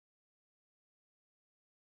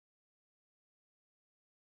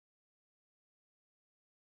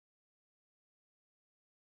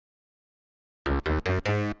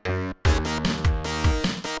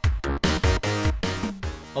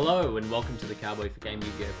Hello and welcome to the Cowboy for Game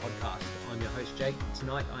Yugioh podcast. I'm your host Jake.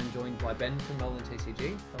 Tonight I'm joined by Ben from Melbourne TCG.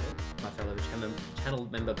 Hello. My fellow channel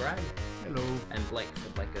member Brad. Hello. And Blake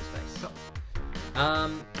from Blake Goes Face.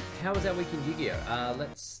 How was our week in Yu-Gi-Oh?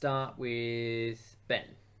 Let's start with Ben.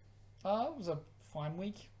 It was a fine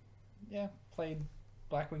week. Yeah, played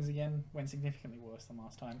Black Wings again. Went significantly worse than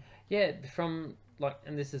last time. Yeah,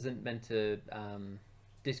 and this isn't meant to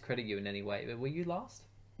discredit you in any way, but were you last?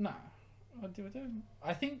 No.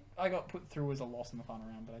 I think I got put through as a loss in the final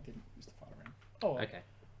round, but I didn't lose the final round. Oh, okay.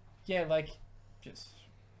 Yeah, just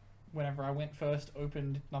whenever I went first,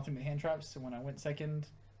 opened nothing but hand traps, and when I went second,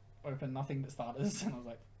 opened nothing but starters, and I was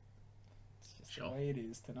like, it's just the way it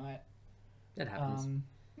is tonight. It happens.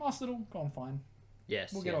 Master Duel, gone fine.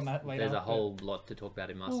 Yes. We'll get on that later. There's a whole lot to talk about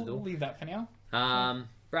in Master Duel. We'll leave that for now.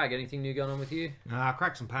 Bragg, anything new going on with you?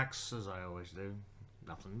 Cracks and packs, as I always do.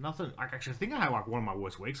 Nothing. I actually think I had one of my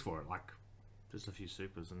worst weeks for it. Just a few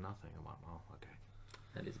supers and nothing. I'm like, oh, okay.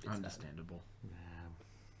 That is a bit understandable. Yeah.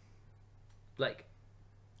 Blake.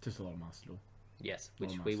 Just a lot of Master Duel. Yes,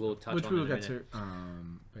 which we will touch on. Which we will get to.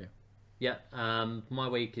 Yeah. Yeah. My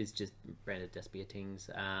week is just branded Despia Tings.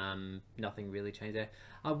 Nothing really changed there.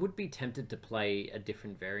 I would be tempted to play a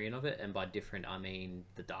different variant of it, and by different I mean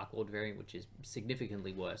the Dark Lord variant, which is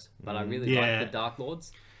significantly worse. But I really like the Dark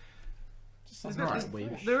Lords.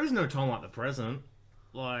 There is no time like the present.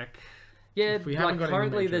 Yeah,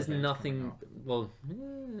 currently there's nothing. Well,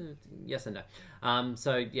 yes and no.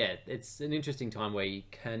 So yeah, it's an interesting time where you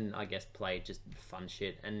can, I guess, play just fun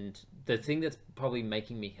shit. And the thing that's probably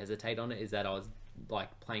making me hesitate on it is that I was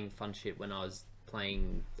playing fun shit when I was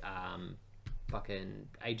playing fucking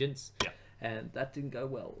agents, and that didn't go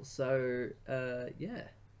well. So yeah,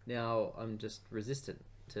 now I'm just resistant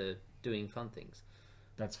to doing fun things.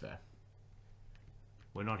 That's fair.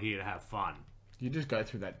 We're not here to have fun. You just go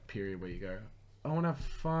through that period where you go, I want to have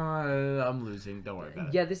fun, I'm losing, don't worry about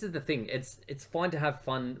it. Yeah, this is the thing. It's fine to have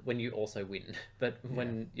fun when you also win. But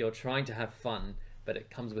when you're trying to have fun, but it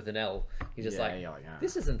comes with an L, you're just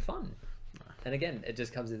this isn't fun. And again, it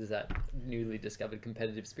just comes into that newly discovered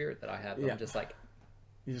competitive spirit that I have. I'm just like...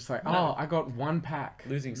 You're just like, oh, I got one pack.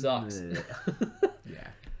 Losing sucks. Yeah.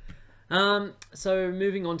 So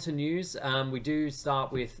moving on to news, we do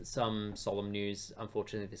start with some solemn news,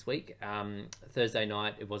 unfortunately, this week. Thursday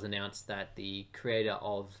night, it was announced that the creator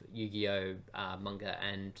of Yu-Gi-Oh! Manga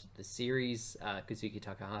and the series, Kazuki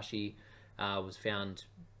Takahashi, was found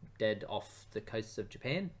dead off the coasts of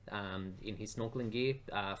Japan in his snorkeling gear.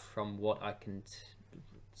 From what I can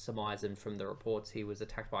surmise and from the reports, he was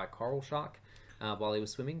attacked by a coral shark. While he was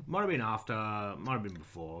swimming. Might have been after, might have been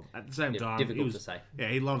before. At the same time, difficult to say. Yeah,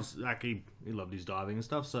 he loves he loved his diving and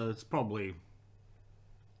stuff, so it's probably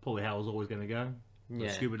how it's always going to go.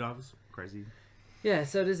 Yeah, scuba divers, crazy. Yeah,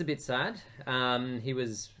 so it is a bit sad. He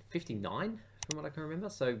was 59, from what I can remember,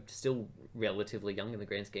 so still relatively young in the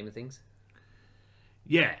grand scheme of things.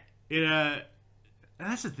 Yeah,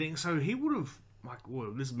 that's the thing. So he would have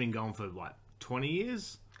this has been going for 20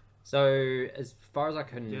 years. So, as far as I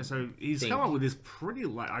can so he's come up with this pretty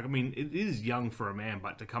late... I mean, it is young for a man,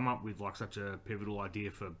 but to come up with, such a pivotal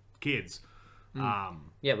idea for kids... yeah,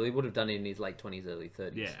 well, he would have done it in his late 20s, early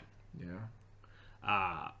 30s. Yeah.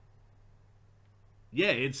 Yeah.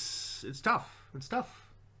 Yeah, it's tough. It's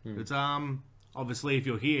tough. It's, obviously, if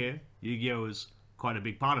you're here, Yu-Gi-Oh! Is quite a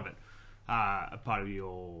big part of it. A part of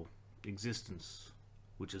your existence,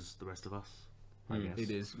 which is the rest of us. I guess. It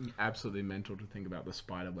is absolutely mental to think about the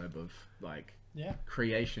spider web of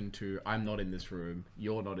creation to I'm not in this room,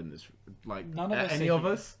 you're not in this none of us any of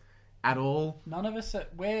us at all. None of us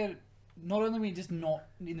we're not only we just not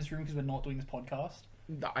in this room because we're not doing this podcast.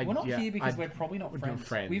 We're not here because we're probably not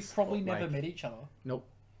friends. We've probably never met each other. Nope.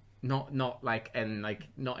 Not not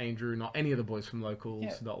Andrew, not any of the boys from locals.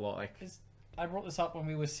 Yeah. Not I brought this up when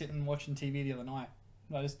we were sitting watching TV the other night.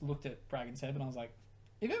 I just looked at Bragg and Seb and I was like,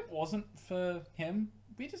 if it wasn't for him,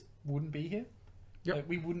 we just wouldn't be here. Yep.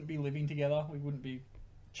 We wouldn't be living together. We wouldn't be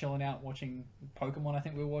chilling out watching Pokemon, I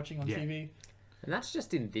think we were watching on TV. And that's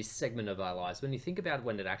just in this segment of our lives. When you think about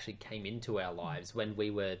when it actually came into our lives, when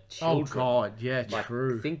we were children. Oh, God. Yeah,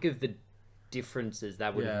 true. Think of the differences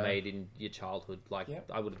that would have made in your childhood.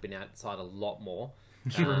 I would have been outside a lot more.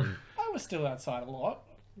 I was still outside a lot.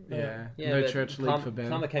 Yeah, no church league for Ben.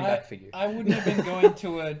 Karma came back for you. I wouldn't have been going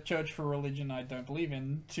to a church for religion I don't believe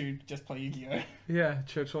in to just play Yu-Gi-Oh! Yeah,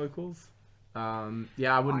 church locals. I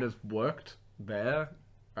wouldn't have worked there.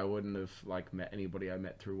 I wouldn't have met anybody I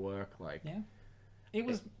met through work. It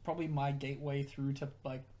was probably my gateway through to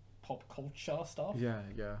pop culture stuff. Yeah.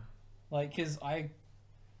 Because I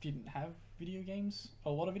didn't have a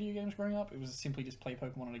lot of video games growing up. It was simply just play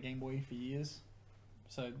Pokemon on a Game Boy for years.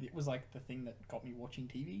 So it was like the thing that got me watching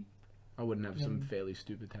TV. I wouldn't have some fairly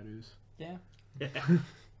stupid tattoos. Yeah.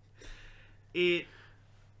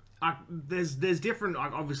 There's different.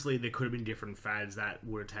 Like, obviously, there could have been different fads that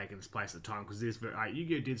would have taken its place at the time, because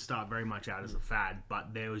Yu-Gi-Oh did start very much out as a fad,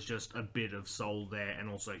 but there was just a bit of soul there, and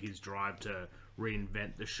also his drive to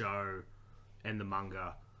reinvent the show and the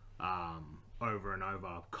manga over and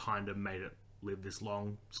over kind of made it live this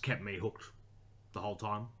long. It's kept me hooked the whole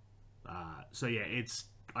time. So yeah,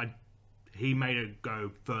 he made it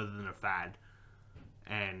go further than a fad,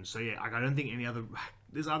 and so yeah, like, I don't think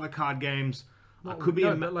there's other card games. Well, could be,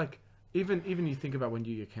 but like even you think about when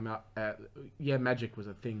Yu-Gi-Oh came out, Magic was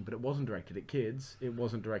a thing, but it wasn't directed at kids. It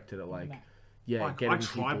wasn't directed at like. No. Yeah, I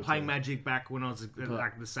tried playing Magic back when I was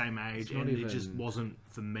like the same age, and it just wasn't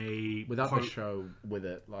for me. Without the show with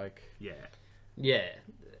it, like... Yeah,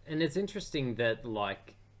 and it's interesting that,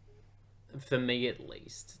 like, for me at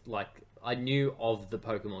least, like, I knew of the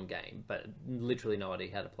Pokemon game, but literally no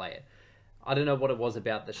idea how to play it. I don't know what it was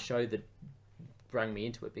about the show that brought me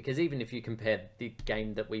into it, because even if you compare the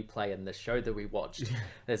game that we play and the show that we watched,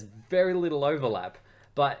 there's very little overlap.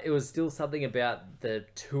 But it was still something about the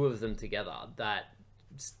two of them together that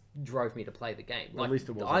drove me to play the game. Like, at least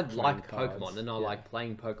it wasn't I playing like cards. Pokemon, and I like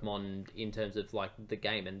playing Pokemon in terms of like the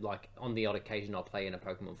game, and like on the odd occasion I'll play in a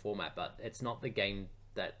Pokemon format, but it's not the game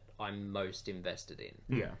that I'm most invested in.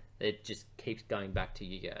 Yeah. It just keeps going back to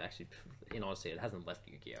Yu-Gi-Oh! Actually, in honesty, it hasn't left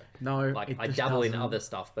Yu-Gi-Oh! No, Like, I dabble in other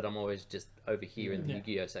stuff, but I'm always just over here in the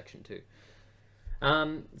Yu-Gi-Oh! Section too.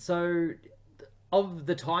 So, of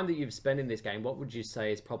the time that you've spent in this game, what would you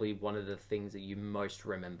say is probably one of the things that you most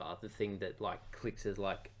remember? The thing that like clicks as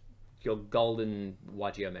like your golden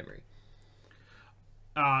Yugioh memory?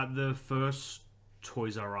 The first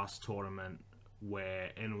Toys R Us tournament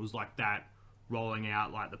and it was like that, rolling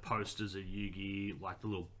out like the posters of Yugi, like the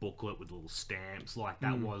little booklet with little stamps, like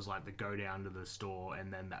that was like the go down to the store,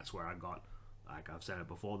 and then that's where I got, like I've said it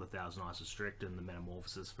before, the Thousand Eyes of Strict and the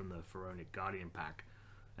Metamorphosis from the Pharaonic Guardian pack.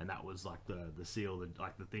 And that was like the seal,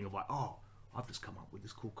 like the thing of like, oh, I've just come up with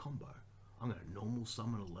this cool combo. I'm going to normal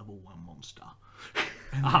summon a level 1 monster.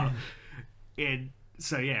 And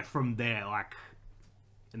so yeah, from there, like,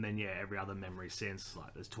 and then yeah, every other memory since,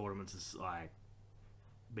 like, there's tournaments has like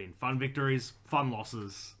been fun victories, fun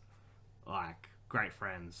losses, like great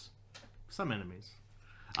friends, some enemies.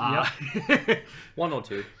 One or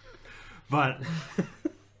two. But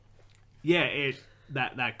yeah,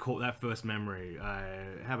 that first memory.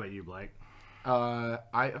 How about you, Blake?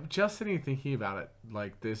 I'm just sitting and thinking about it.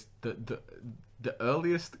 Like this, the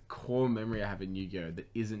earliest core memory I have in Yu-Gi-Oh that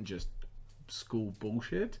isn't just school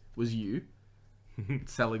bullshit was you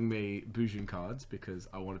selling me Bujin cards because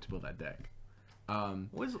I wanted to build that deck. I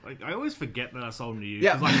always forget that I sold them to you.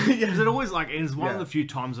 Yeah, Because it always like it's one of the few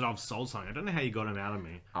times that I've sold something. I don't know how you got them out of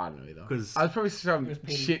me. I don't know either. Because I was probably some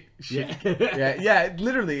shit. Yeah.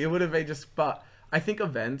 Literally, it would have been just. But I think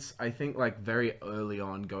events. I think like very early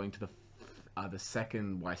on, going to the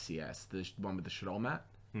second YCS, the one with the Shadol mat.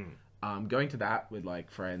 Going to that with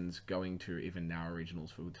like friends, going to even now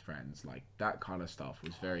regionals with friends, like that kind of stuff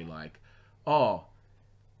was very like,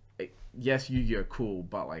 yes, Yu-Gi-Oh cool,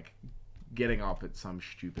 but like getting up at some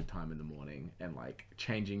stupid time in the morning and like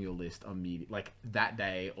changing your list immediately, like that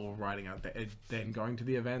day, or writing out then going to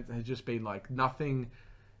the event has just been like nothing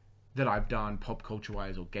that I've done pop culture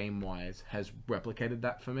wise or game wise has replicated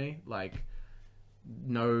that for me. Like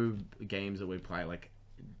no games that we play like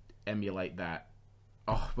emulate that.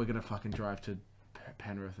 Oh, we're gonna fucking drive to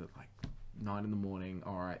Penrith at like 9 in the morning.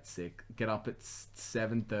 All right, sick. Get up at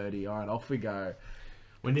 7:30. All right, off we go.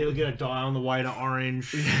 We're nearly gonna die on the way to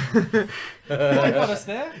Orange. I got us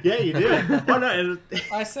there. Yeah, you did. Oh no!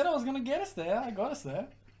 I said I was going to get us there. I got us there.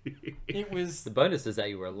 It was The bonus is that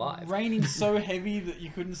you were alive. raining so heavy that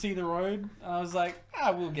you couldn't see the road. I was like,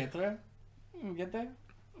 we'll get there. We'll get there.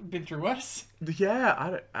 Been through worse.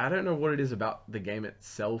 Yeah, I don't know what it is about the game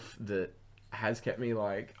itself that has kept me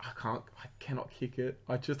like I cannot kick it.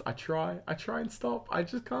 I try and stop. I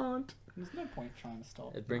just can't. There's no point trying to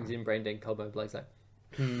stop. It brings in Brain Dead Combo Blake's like,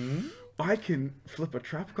 I can flip a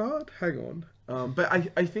trap card. Hang on. But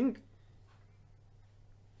I think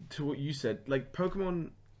to what you said, like Pokemon,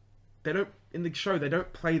 they don't in the show they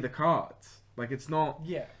don't play the cards. Like it's not.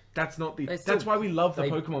 Yeah. That's not the. That's why we love the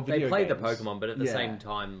Pokemon video games. They play the Pokemon, but at the same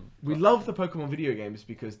time, we love the Pokemon video games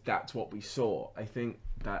because that's what we saw. I think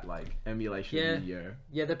that like emulation of Yu-Gi-Oh.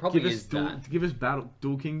 Yeah, there probably is that. Give us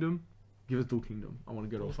Dual Kingdom. Give us Dual Kingdom. I want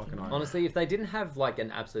to go to a fucking island. Honestly, if they didn't have like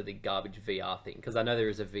an absolutely garbage VR thing, because I know there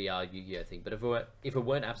is a VR Yu-Gi-Oh thing, but if it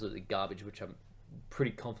weren't absolutely garbage, which I'm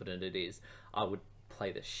pretty confident it is, I would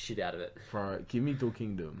play the shit out of it. Bro, give me Dual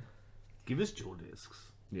Kingdom. Give us dual discs.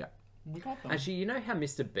 Yeah. We got them. Actually, you know how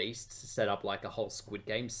Mr. Beast set up like a whole Squid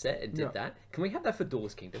Game set and did Yeah. that? Can we have that for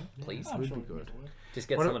Duelist Kingdom, please? I'm would sure be we can good. do it. Just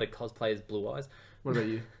get What someone to cosplay as Blue Eyes. What about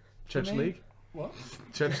you? Church me? League? What?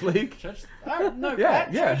 Church League? Church? No, Yeah,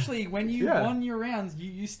 at yeah. Church League, when you Yeah. won your rounds, you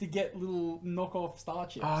used to get little knockoff star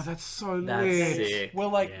chips. Oh, that's so That's lit. sick. Well,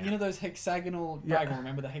 like, Yeah. you know those hexagonal... Yeah. Dragon,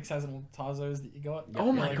 remember the hexagonal Tazos that you got?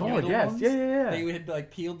 Oh my Like, god, little yes. ones? Yeah, yeah, yeah. They would, like,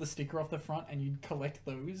 peel the sticker off the front and you'd collect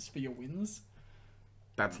those for your wins.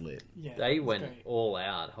 That's lit. Yeah, They it was went great. all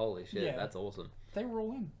out. Holy shit, Yeah. that's awesome. They were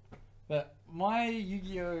all in. But my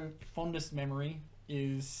Yu-Gi-Oh! Fondest memory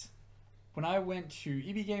is when I went to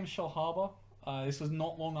EB Games Shell Harbour. This was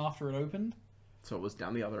not long after it opened. So it was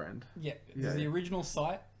down the other end. Yeah, this Yeah, is the yeah. original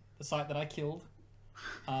site, the site that I killed.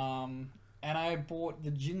 And I bought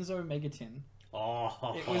the Jinzo Megatin.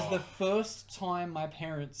 Oh, It was the first time my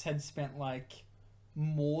parents had spent like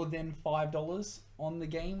more than $5 on the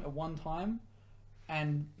game at one time,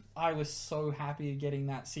 and I was so happy getting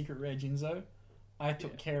that secret rare Jinzo. I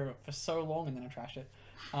took care of it for so long, and then I trashed it.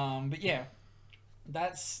 But yeah,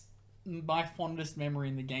 that's my fondest memory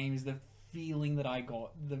in the game, is the feeling that I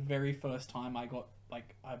got the very first time I got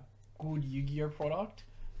like a good Yu-Gi-Oh product,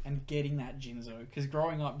 and getting that Jinzo. Because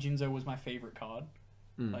growing up, Jinzo was my favorite card.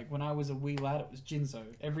 Like when I was a wee lad, it was Jinzo.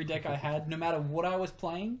 Every deck I had, no matter what I was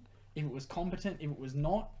playing, if it was competent, if it was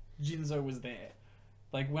not, Jinzo was there.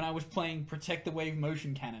 Like when I was playing Protect the Wave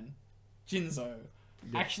Motion Cannon, Jinzo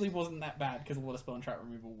actually wasn't that bad because a lot of spell and trap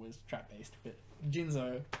removal was trap based. But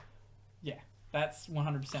Jinzo, yeah, that's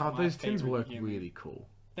 100%. Oh, my those tins favorite work Yu-Gi-Oh! really cool.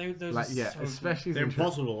 Those Like, are yeah, so good. especially they're the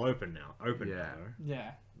impossible to open now. Yeah. Now.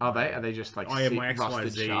 Yeah, Are they? Are they just like Oh yeah, my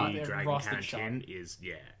rusted XYZ shard? Yeah, Dragon rusted Cannon shard. tin is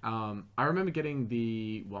I remember getting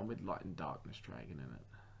the one with Light and Darkness Dragon in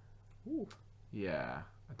it. Ooh. Yeah,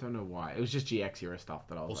 I don't know why. It was just GX era stuff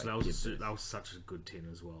that I was Also, like, that was "Give this." that was such a good tin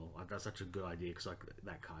as well. Like that's such a good idea because like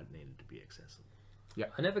that card needed to be accessible.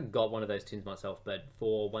 I never got one of those tins myself, but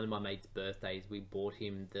for one of my mates' birthdays, we bought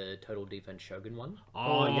him the Total Defense Shogun one.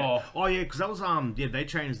 Oh yeah, because that was they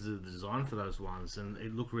changed the design for those ones and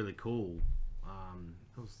it looked really cool.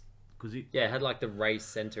 That was because Yeah, it had like the raised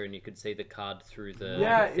center, and you could see the card through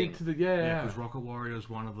the thing. into the yeah. because Rocket Warrior was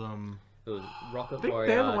one of them. It was Rocket think Warrior,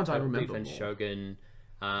 they're the ones I Total remember Defense more. Shogun.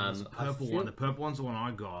 The purple one. The purple one's the one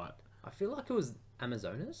I got. I feel like it was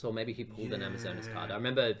Amazonas, or maybe he pulled an Amazonas card. I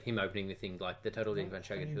remember him opening the thing like the Total Defense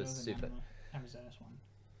Shogun. He was super. Amazonas one.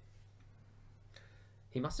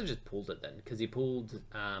 He must have just pulled it then, because he pulled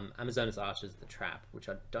Amazonas Archer's The Trap, which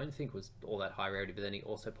I don't think was all that high rarity, but then he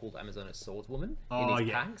also pulled Amazonas Swordswoman in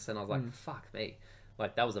his packs, and I was like, fuck me.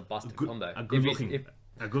 Like, that was a busted combo. A good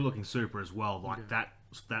looking super as well. Like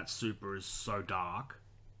that super is so dark.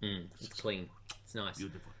 It's clean. It's nice.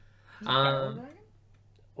 Beautiful.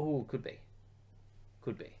 Oh, could be.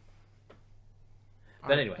 Could be.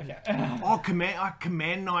 But anyway. Okay. Oh,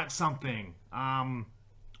 Command Knight something.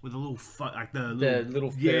 With a little like the Little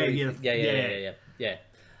fairy yeah.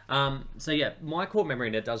 So yeah, my core memory,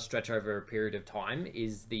 and it does stretch over a period of time,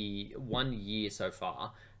 is the 1 year so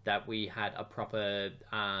far that we had a proper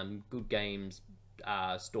Good Games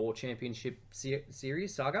store championship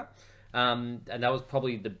series saga, and that was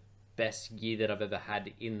probably the best year that I've ever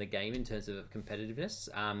had in the game in terms of competitiveness.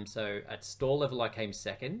 So at store level I came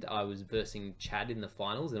second. I was versing Chad in the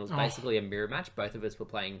finals, and it was basically a mirror match. Both of us were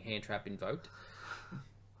playing Hand Trap Invoked.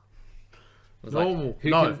 Normal.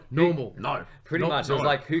 No. Pretty Not- much. It was no.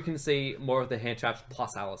 like, who can see more of the hand traps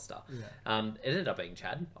plus Alistair? It ended up being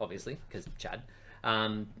Chad, obviously, because Chad.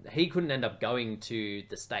 He couldn't end up going to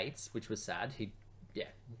the States, which was sad.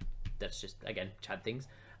 That's just, again, Chad things.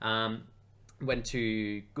 Went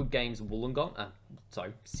to Good Games Wollongong,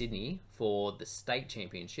 Sydney, for the state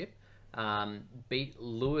championship. Beat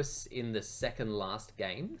Lewis in the second last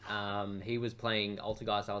game. He was playing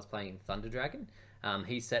Altergeist, I was playing Thunder Dragon.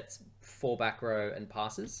 He sets 4 back row and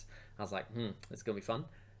passes. I was like, it's going to be fun.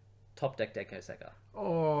 Top deck Denko Sekka.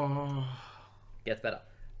 Oh. Gets better.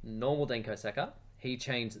 Normal Denko Sekka. He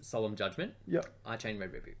chains Solemn Judgment. Yep. I chain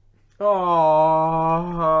Red Rebuke.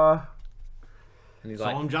 Oh. And he's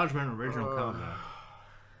Solemn Judgment original card.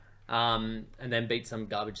 and then beat some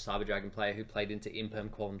garbage Cyber Dragon player who played into Imperm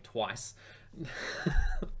Qualm twice.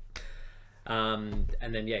 And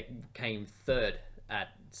then, came third at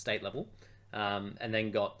state level. And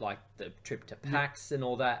then got like the trip to PAX and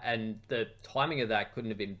all that, and the timing of that couldn't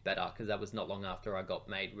have been better because that was not long after I got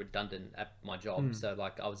made redundant at my job. So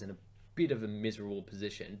like I was in a bit of a miserable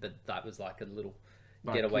position, but that was like a little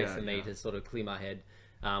getaway for me to sort of clear my head.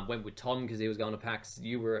 Went with Tom because he was going to PAX.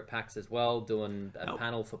 You were at PAX as well, doing a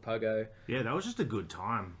panel for Pogo. Yeah, that was just a good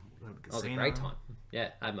time. That was a great time. Yeah,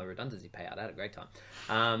 I had my redundancy payout. I had a great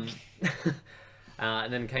time.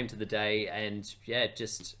 And then came to the day, and yeah,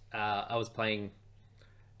 just I was playing.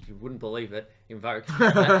 You wouldn't believe it. Invoked.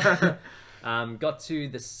 Got to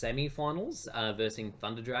the semi-finals versus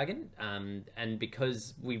Thunder Dragon, and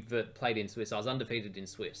because we've played in Swiss, I was undefeated in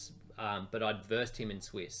Swiss, but I'd versed him in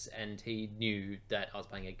Swiss, and he knew that I was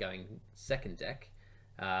playing a going second deck.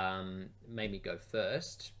 Made me go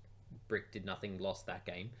first. Brick did nothing, lost that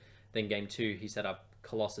game. Then game 2, he set up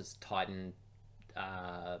Colossus Titan.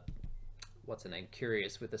 What's her name?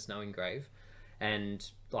 Curious with the Snow Engrave. And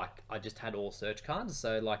like I just had all search cards,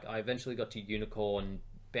 so like I eventually got to Unicorn,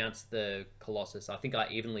 bounced the Colossus. I think I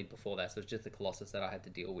evenly before that, so it's just the Colossus that I had to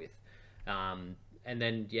deal with. And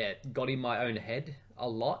then yeah, got in my own head a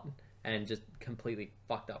lot and just completely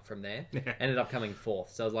fucked up from there. Ended up coming 4th,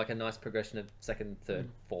 so it was like a nice progression of 2nd, 3rd,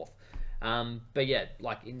 4th. But yeah,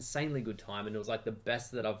 like insanely good time, and it was like the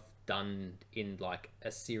best that I've done in like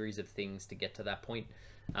a series of things to get to that point.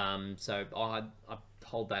 So I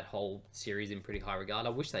hold that whole series in pretty high regard. I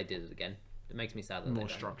wish they did it again. It makes me sad that More they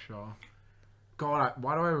don't. structure. God,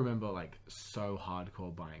 why do I remember like so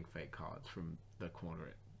hardcore buying fake cards from the corner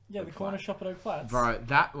at Yeah, the corner shop at Oak Flats. Bro,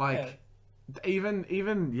 that like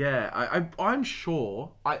even yeah, I'm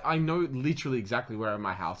sure I know literally exactly where in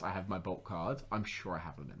my house I have my bulk cards. I'm sure I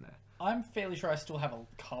have them in there. I'm fairly sure I still have a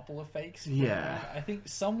couple of fakes. Yeah. I think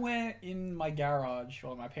somewhere in my garage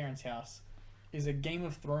or my parents' house is a Game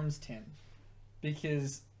of Thrones tin,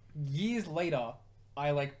 because years later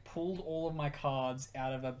I like pulled all of my cards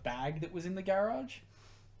out of a bag that was in the garage,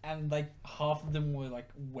 and like half of them were like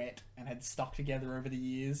wet and had stuck together over the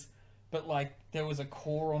years, but like there was a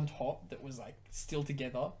core on top that was like still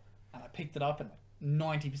together, and I picked it up and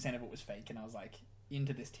like 90% of it was fake, and I was like,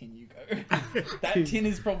 into this tin you go. That tin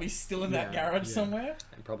is probably still in that garage somewhere,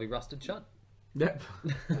 And probably rusted shut. Yep.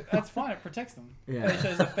 That's fine, it protects them. Yeah. And it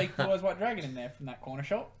shows a fake Blue Eyes White Dragon in there from that corner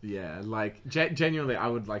shop. Yeah, like genuinely, I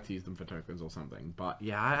would like to use them for tokens or something. But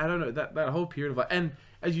yeah, I don't know that whole period of like, and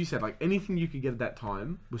as you said, like anything you could get at that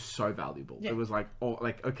time was so valuable. Yeah. It was like, oh,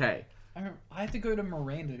 like okay, I remember I had to go to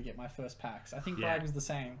Miranda to get my first packs. I think Bragg was the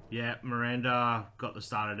same. Yeah, Miranda got the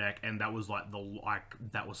starter deck, and that was like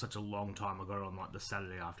that was such a long time. I got it on like the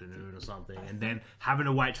Saturday afternoon or something, and then having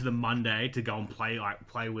to wait to the Monday to go and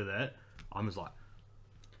play with it. I was like,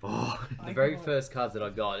 oh. The very first cards that I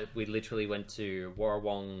got, we literally went to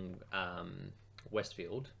Warrawong,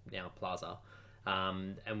 Westfield, now Plaza,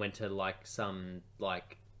 and went to like some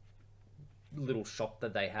like little shop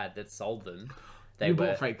that they had that sold them. They you were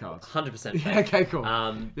bought fake cards. 100% fake. Yeah, okay, cool.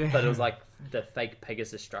 But it was like the fake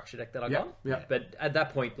Pegasus structure deck that I got. Yeah. But at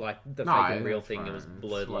that point, like the No, fake and real that's thing, fine. it was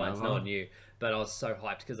blurred It's lines. No whatever. one knew. But I was so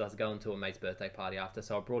hyped because I was going to a mate's birthday party after,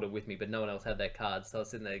 so I brought it with me. But no one else had their cards, so I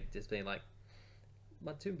was sitting there just being like,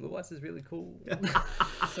 "My two blue eyes is really cool."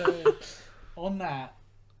 So, on that,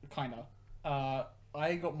 kind of,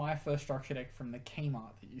 I got my first structure deck from the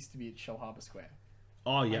Kmart that used to be at Shell Harbour Square.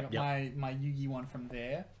 Oh, I yep, got yep. my Yugi one from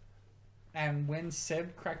there. And when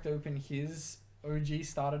Seb cracked open his OG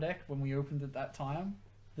starter deck, when we opened it that time,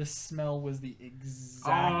 the smell was the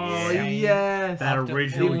exact Oh same. yes, That After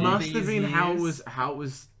original all it one. must have these been how it years,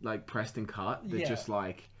 was like pressed and cut. That Yeah. just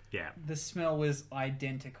like Yeah. the smell was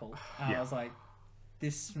identical. And Yeah. I was like,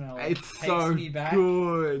 this smell it's takes so me back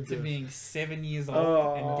good. to being 7 years old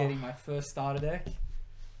Oh. and getting my first starter deck.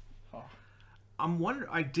 Oh. I'm not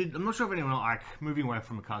sure if anyone else, like moving away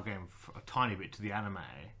from a card game a tiny bit to the anime.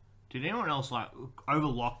 Did anyone else like over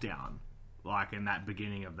lockdown, like in that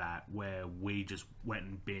beginning of that, where we just went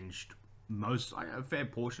and binged like a fair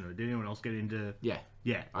portion of it? Did anyone else get into? Yeah.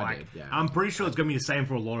 Yeah, I like, did, yeah. I'm pretty sure it's gonna be the same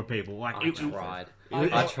for a lot of people. Like I tried.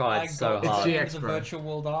 I I tried so got hard. into GX, the bro. virtual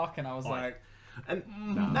world arc, and I was like, and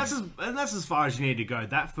that's as far as you need to go.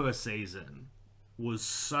 That first season was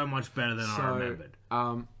so much better than I remembered.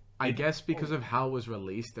 I guess because of how it was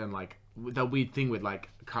released and like the weird thing with like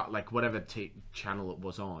whatever channel it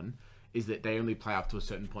was on is that they only play up to a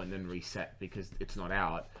certain point and then reset because it's not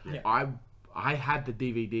out. Yeah. I had the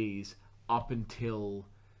DVDs up until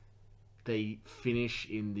they finish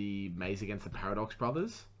in the Maze Against the Paradox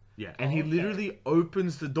Brothers. Yeah, And he Okay. literally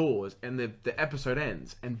opens the doors and the episode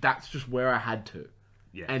ends, and that's just where I had to.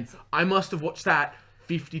 yeah. And I must have watched that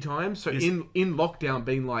 50 times. So Yes. in lockdown,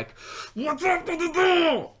 being like, "What's after the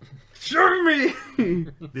door? Show me!"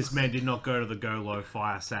 This man did not go to the Go Low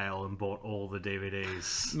fire sale and bought all the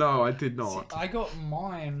DVDs. No, I did not. I got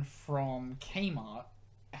mine from Kmart.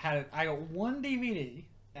 I got one DVD,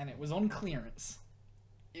 and it was on clearance.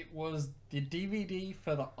 It was the DVD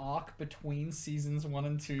for the arc between seasons 1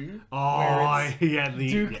 and 2. Oh, where it's yeah,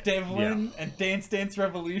 Duke yeah, Devlin and Dance Dance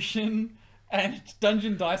Revolution and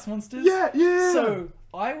Dungeon Dice Monsters. Yeah. So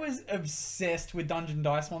I was obsessed with Dungeon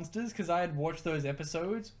Dice Monsters because I had watched those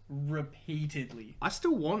episodes repeatedly. I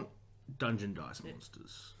still want Dungeon Dice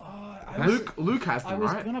Monsters. Luke has them, I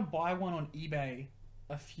was right? gonna buy one on eBay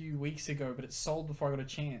a few weeks ago, but it sold before I got a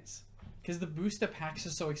chance. Because the booster packs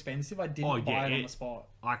are so expensive, I didn't buy it on the spot.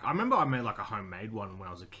 Like, I remember I made like a homemade one when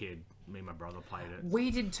I was a kid. Me and my brother played it.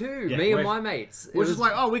 We did too. Yeah, Me and we're- my mates. It We're just was-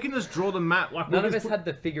 like, oh, we can just draw the map. Like, None we of us just had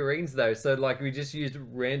the figurines though, so like we just used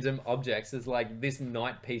random objects as like this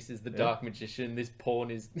knight piece is the Dark Magician, this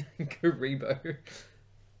pawn is Karibo.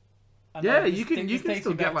 I Yeah, know, you can this takes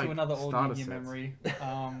still me back get, like, to another old starter Yu-Gi-Oh sets. memory.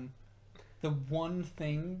 The one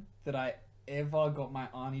thing that I ever got my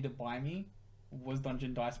auntie to buy me was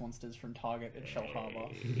Dungeon Dice Monsters from Target at Shell Harbour.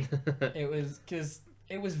 It was because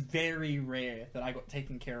it was very rare that I got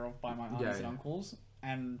taken care of by my aunts and uncles,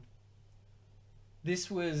 and this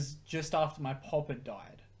was just after my pop had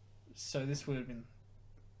died, so this would have been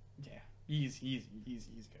years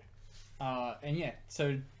ago. And yeah,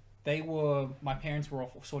 so my parents were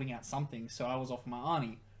off sorting out something, so I was off with my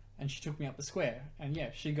auntie, and she took me up the square, and yeah,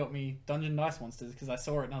 she got me Dungeon Dice Monsters because I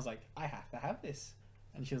saw it and I was like, I have to have this,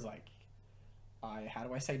 and she was like, how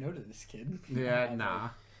do I say no to this, kid? Yeah, I was nah.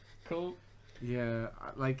 like, cool. Yeah,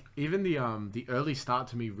 like even the early start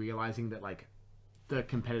to me realizing that like the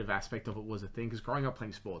competitive aspect of it was a thing, because growing up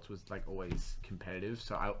playing sports was like always competitive,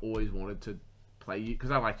 so I always wanted to play you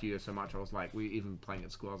because I liked Yu-Gi-Oh so much. I was like, we even playing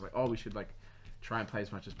at school, I was like, oh, we should like try and play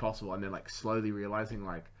as much as possible, and then like slowly realizing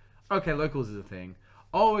like, okay, locals is a thing.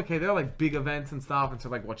 Oh, okay, they're like big events and stuff, and so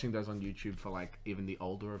like watching those on YouTube for like even the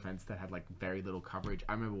older events that had like very little coverage.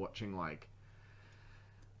 I remember watching like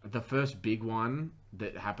the first big one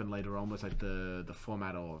that happened later on was like the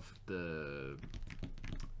format of the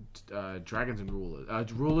Dragons and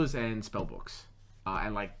Rulers and Spellbooks,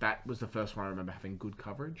 and like that was the first one I remember having good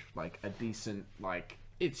coverage, like a decent like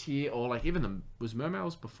it's here, or like even was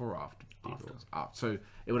Mermails before or after D-Rulers? So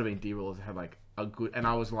it would have been D-Rulers that had like a good, and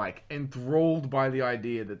I was like enthralled by the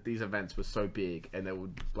idea that these events were so big and there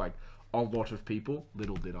would like a lot of people.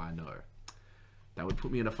 Little did I know that would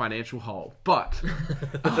put me in a financial hole, but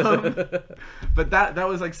that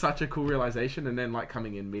was like such a cool realization. And then like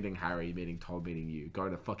coming in, meeting Harry, meeting Todd, meeting you,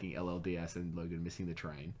 going to fucking LLDS and Logan missing the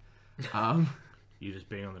train. You just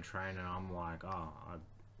being on the train, and I'm like,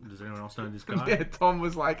 does anyone else know this guy? Yeah, Tom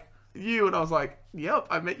was like, you, and I was like, yep,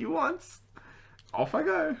 I met you once. Off I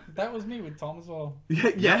go. That was me with Tom as well.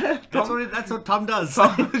 Yeah. That's what Tom does.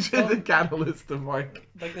 Tom was just the catalyst of like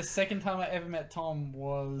the second time I ever met Tom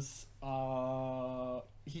was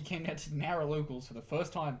he came down to Nara Locals for the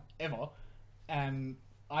first time ever, and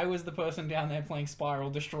I was the person down there playing Spiral,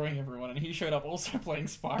 destroying everyone, and he showed up also playing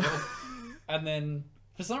Spiral. And then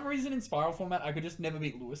for some reason in Spiral format, I could just never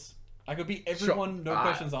beat Lewis. I could beat everyone, no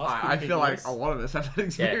questions asked. I feel Lewis. like a lot of us have that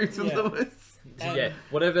experience with Lewis. And Yeah,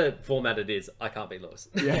 whatever format it is, I can't beat Lewis.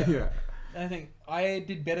 Yeah. And I think I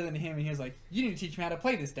did better than him, and he was like, "You need to teach me how to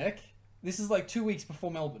play this deck." This is like 2 weeks before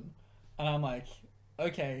Melbourne, and I'm like,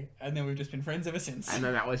 "Okay." And then we've just been friends ever since. And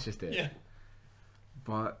then that was just it. Yeah.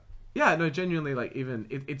 But yeah, no, genuinely, like even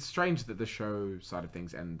it's strange that the show side of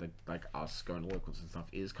things and the, like us going to locals and stuff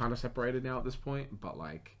is kind of separated now at this point. But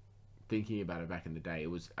like thinking about it back in the day, it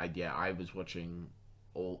was I was watching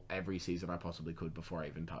every season I possibly could before I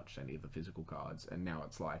even touched any of the physical cards, and now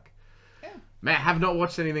it's like, man, I have not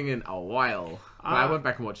watched anything in a while. But I went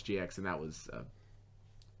back and watched GX, and that was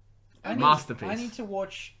a masterpiece. I need to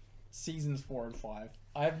watch seasons 4 and 5.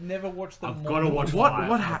 I've never watched them. I've got to watch What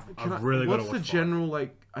 5. happened? I've really got to what's watch the 5. general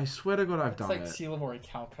like? I swear to God, I've It's done like it. Seal of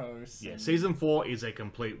Orichalcos. Yeah, season 4 is a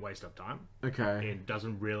complete waste of time. Okay. It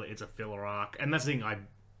doesn't really. It's a filler arc, and that's the thing. I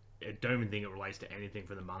don't even think it relates to anything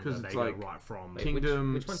from the manga. 'Cause They it's go like right from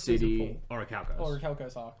Kingdom, which one's City. season Orichalcos.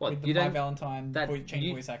 Orichalcos arc. What, With you the My don't- Valentine That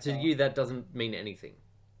change voice actor. to you, that doesn't mean anything.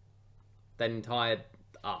 That entire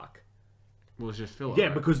arc. Well, it's just filler. Yeah,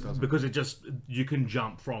 right? because it just you can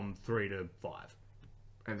jump from 3 to 5.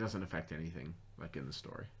 it doesn't affect anything like in the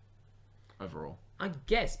story overall. I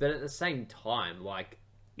guess, but at the same time, like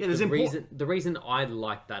Yeah, there's the reason I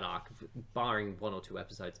like that arc, barring 1 or 2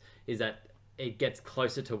 episodes, is that it gets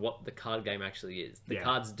closer to what the card game actually is. The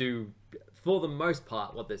cards do, for the most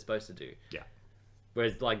part, what they're supposed to do. Yeah.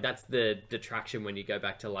 Whereas, like, that's the detraction when you go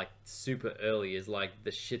back to, like, super early, is, like,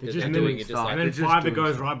 the shit that just they're doing doing. It's just stuff. like, And then They're just 5 it doing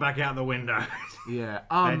goes stuff. right back out the window. Yeah.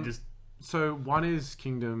 And just So 1 is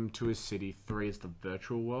Kingdom, 2 is City, 3 is the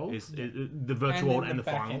virtual world. the virtual world and the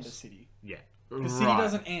back end of finals. City. Yeah. The city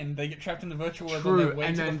doesn't end. They get trapped in the virtual world. True,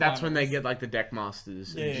 and then that's when they get like the deck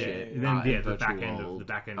masters and Yeah, shit. And then and the virtual back end world.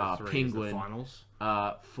 of 3 Penguin. is the finals.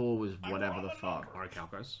 4 was whatever the fuck.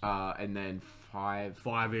 Orichalcos. And then 5.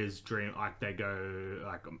 5 is dream. Like they go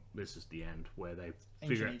like this is the end where they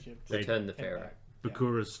figure out Egypt. They turn the pharaoh.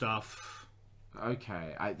 Bakura's stuff.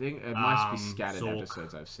 Okay, I think it must be Um, scattered Zork.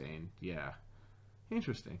 episodes I've seen. Yeah,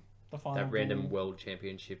 interesting. The final That random duel. world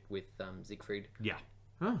championship with Siegfried. Yeah.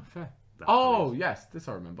 Oh, fair. That Oh, is. yes, this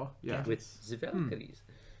I remember. Yeah. With Zvelkes.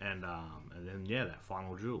 And then that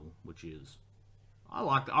final duel, which is I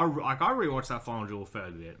rewatched that final duel a fair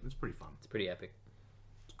bit. It's pretty fun. It's pretty epic.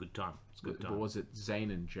 It's a good time. It's a good But time. was it Zane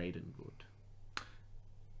and Jaden good?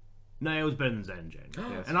 No, it was better than Zayn and Jaden.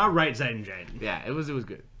 Yes. And I rate Zayn and Jaden. Yeah, it was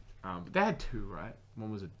good. But they had 2, right?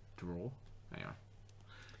 One was a draw. Anyway.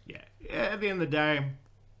 Yeah. At the end of the day,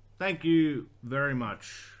 thank you very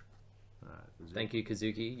much. Thank you,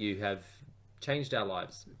 Kazuki. You have changed our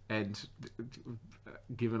lives. And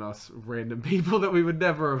given us random people that we would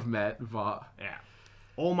never have met, but... Yeah.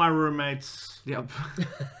 All my roommates. Yep.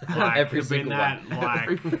 Like, Every have been single that, like,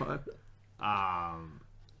 Everyone.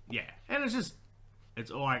 yeah. And it's just,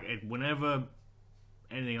 it's all like, whenever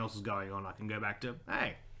anything else is going on, I can go back to,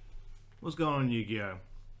 hey, what's going on in Yu-Gi-Oh?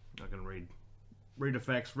 I can read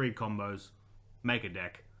effects, read combos, make a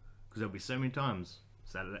deck. Because there'll be so many times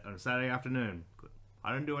on a Saturday afternoon.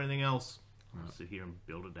 I don't do anything else. I just sit here and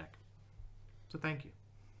build a deck. So thank you.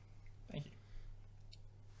 Thank you.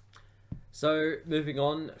 So, moving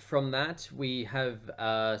on from that, we have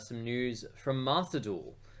some news from Master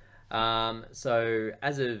Duel. So,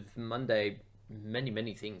 as of Monday,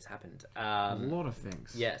 many things happened. A lot of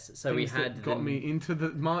things. Yes, so we Things that had... got me into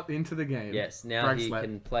the game. Yes, now Drag he slap.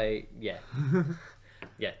 can play... Yeah.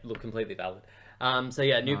 Yeah, look, completely valid. So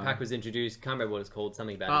yeah, new pack was introduced. Can't remember what it's called.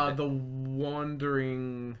 Something about it. The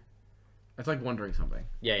Wandering... It's like Wandering something.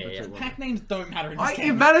 Yeah. Pack names don't matter in this It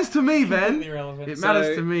game. matters to me, Ben. Completely irrelevant. It matters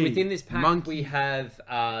So, to me. Within this pack, Monkey. we have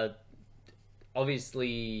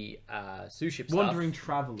obviously Suship stuff. Wandering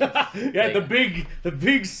Travelers. Yeah, the big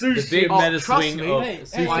sushi. The big Oh, meta trust swing me. of Hey,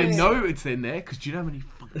 Suship. I hey. know it's in there, because do you know how many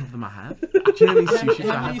fucking of them I have? Do you know how many sushis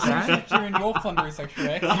How I many have? Brad? sushis are in your Thunderous Extra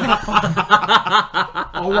X?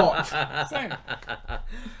 A lot. Same.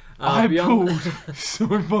 I beyond- pulled so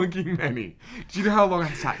fucking many. Do you know how long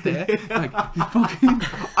I sat there? Like, you fucking...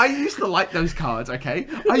 I used to like those cards, okay?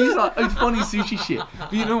 I used to like those funny sushi shit.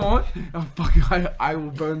 But you know what? Oh, fucking, I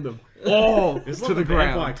will burn them all There's to the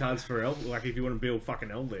vampire ground. cards for like if you want to build fucking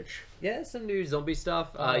Eldritch. Yeah, some new zombie stuff.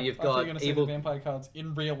 You've I thought you were got gonna say evil. the vampire cards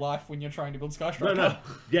in real life when you're trying to build Sky No, Striker. no,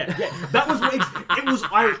 yeah. That was what it was.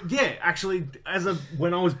 Actually,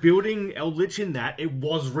 when I was building Eldritch in that, it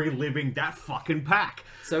was reliving that fucking pack.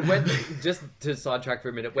 So when just to sidetrack for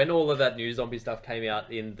a minute, when all of that new zombie stuff came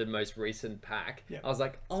out in the most recent pack, Yeah. I was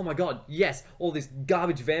like, oh my god, yes, all this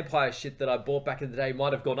garbage vampire shit that I bought back in the day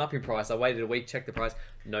might have gone up in price. I waited a week, checked the price,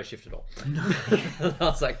 no shift at all. I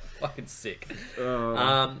was like, fucking sick.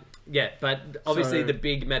 Yeah, but obviously So- the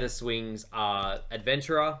big meta swings are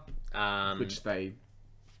Adventurer. Which they...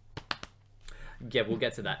 Yeah, we'll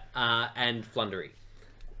get to that. And Flundery.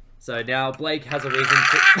 So now Blake has a reason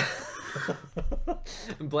to...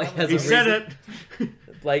 Blake has He a said reason...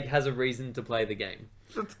 it. Blake has a reason to play the game.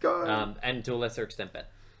 Let's go. And to a lesser extent, Ben.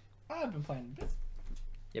 I've been playing this.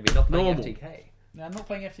 Yeah, but you're not playing Normal. FTK. No, I'm not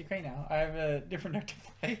playing FTK now. I have a different deck to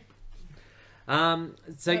play.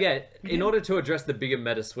 So yeah, in order to address the bigger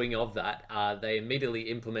meta swing of that, they immediately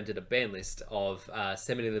implemented a ban list of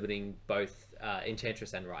semi-limiting both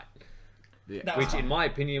Enchantress and Right. Yeah. That was Which, fun. in my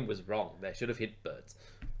opinion, was wrong. They should have hit birds.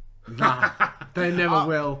 Nah, they never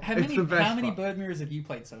will. How It's many, the best how many part. bird mirrors have you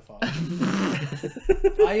played so far?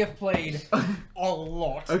 I have played a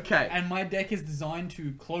lot. Okay. And my deck is designed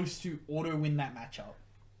to close to auto win that matchup.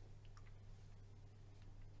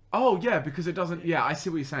 Oh, yeah, because it doesn't... Yeah, I see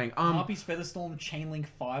what you're saying. Harpy's Featherstorm Chainlink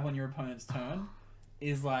 5 on your opponent's turn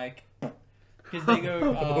is like... Because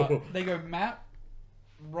they go map,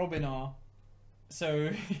 Robina. So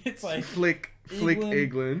it's like Flick Eaglin.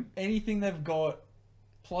 Eaglin. anything they've got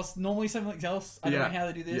plus normally something else. I don't Yeah. know how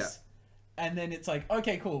they do this. And then it's like,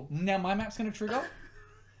 okay, cool. Now my map's going to trigger.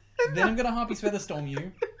 Then I'm going to Harpy's Featherstorm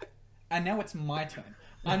you. And now it's my turn.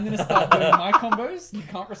 I'm going to start doing my combos. You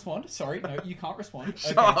can't respond. Sorry, no, you can't respond.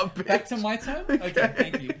 Shut Okay, up, bitch. back to my turn? Okay,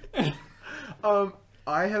 thank you.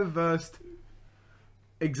 I have versed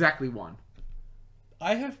exactly one.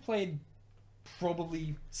 I have played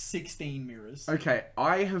probably 16 mirrors. Okay,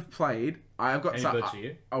 I've got Any some. birds for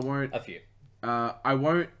you? I won't. A few. I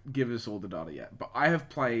won't give us all the data yet, but I have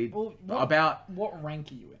played Well, about What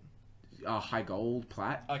rank are you in? high gold,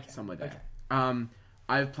 plat, Okay, somewhere there. okay.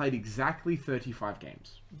 I've played exactly 35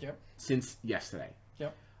 games Yep. since yesterday.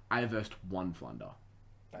 Yep. I have versed one Flunder.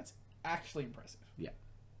 That's actually impressive. Yeah.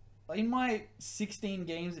 In my 16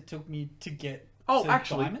 games it took me to get Oh, to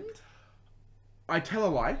actually- Diamond. I tell a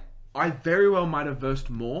lie. I very well might have versed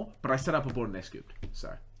more, but I set up a board and they scooped.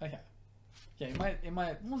 So Okay. Yeah,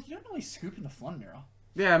 well, you don't really scoop in the Flun mirror.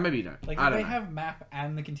 yeah, maybe you don't. Like, I if don't they know. have map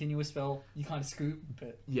and the continuous spell, you kind of scoop,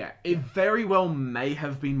 but... Yeah, it very well may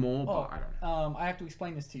have been more, Oh, but I don't know. I have to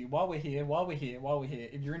explain this to you. While we're here,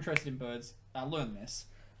 if you're interested in birds, learn this.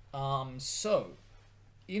 So,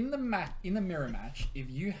 in the mirror match, if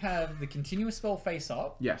you have the continuous spell face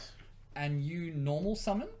up, Yes. and you normal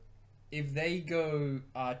summon, if they go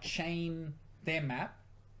chain their map,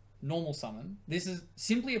 normal summon. This is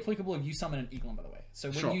simply applicable if you summon an Eaglin, by the way. So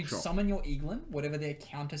when Sure, you sure. summon your Eaglin, whatever their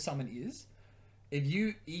counter summon is, if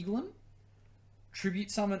you Eaglin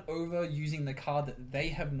tribute summon over using the card that they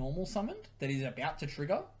have normal summoned that is about to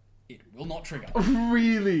trigger, it will not trigger.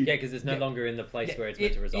 Really? Yeah, because it's no longer in the place where it's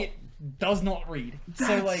meant to resolve. It does not read. So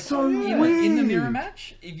That's like so in the weird. mirror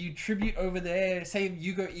match, if you tribute over there, say if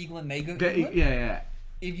you go Eaglin, they go Yeah, Eaglin. yeah.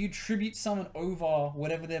 If you tribute summon over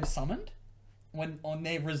whatever they've summoned, when on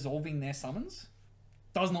their resolving their summons,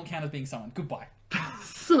 does not count as being summoned. Goodbye.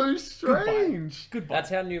 So strange. Goodbye. That's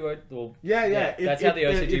how new. Well, Yeah. that's how the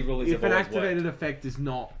OCG rulings If have an always activated worked. effect is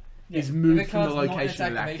not Yeah, is if moved a from the card's not in its location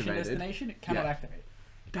it activation activated. destination, it cannot Yeah. activate.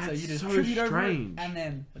 That's So you just so tribute over it, strange. and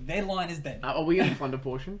then their line is dead. Are we in the Flunder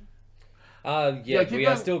portion? Yeah, Like, we you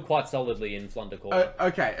are know- still quite solidly in Flunder Corner.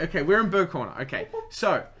 Okay, we're in Bird Corner. Okay,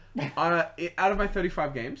 so out of my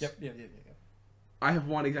 35 games, Yeah. I have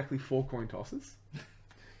won exactly 4 coin tosses.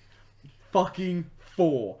 Fucking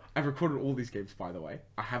 4. I've recorded all these games, by the way.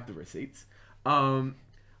 I have the receipts. I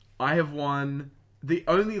have won. The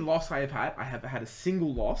only loss I have had a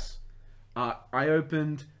single loss. I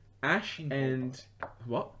opened Ash In gold, and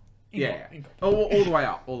what? In Yeah. gold, in gold. Oh,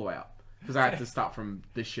 all the way up. Because I had to start from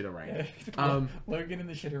the shitter rank. Logan in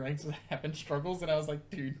the shitter ranks was having struggles, and I was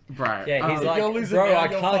like, dude. Right. Yeah, he's You're like, losing bro, now, I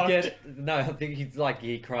you're can't fucked." get. No, I think he's like,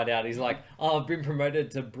 he cried out. He's like, oh, I've been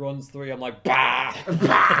promoted to Bronze 3. I'm like, bah! So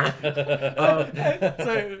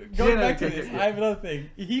going back to okay, this, yeah. I have another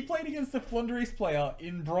thing. He played against a Flunderies player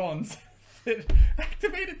in Bronze that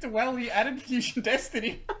activated to well, he added Fusion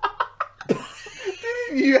Destiny.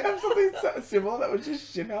 Didn't you have something similar that was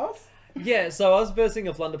just shithouse? Yeah, so I was versing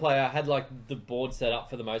a Flunder player. I had like the board set up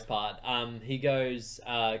for the most part. He goes,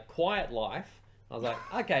 Quiet Life. I was like,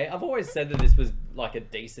 okay, I've always said that this was like a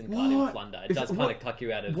decent card in What? Flunder. It Is does it- kind of what- cuck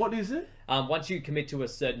you out of... What is it? Once you commit to a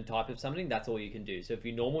certain type of summoning, that's all you can do. So if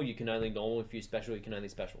you normal, you can only normal. If you special, you can only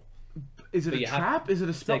special. Is it But a you have- trap? Is it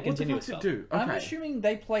a spell? a What the continuous fuck's it do? I'm Okay. assuming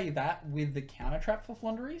they play that with the counter trap for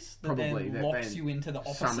Flunderies that Probably, then that locks then you into the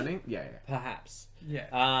opposite. Summoning? Yeah. Perhaps.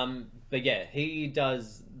 Yeah. But yeah, he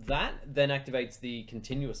does that, then activates the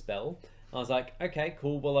continuous spell. I was like, okay,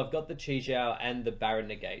 cool. Well, I've got the Yugioh and the Baron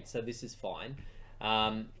negate, so this is fine.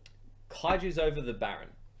 Kaiju's over the Baron.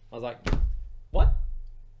 I was like, what?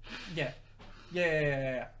 Yeah.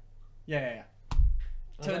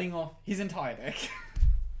 Turning off his entire deck.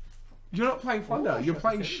 You're not playing Flunder. Oh, You're sure,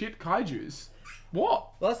 playing that's shit Kaijus. What?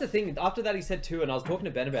 Well, that's the thing. After that, he said 2, and I was talking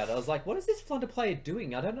to Ben about it. I was like, what is this Flunder player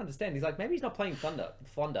doing? I don't understand. He's like, maybe he's not playing Flunder.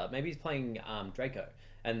 Maybe he's playing Draco.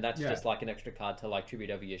 And that's Yeah. just like an extra card to like tribute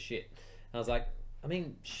over your shit. And I was like, I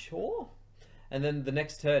mean, sure. And then the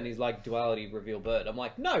next turn, he's like, duality, reveal bird. I'm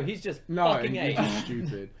like, no, he's just No, fucking you're eight. just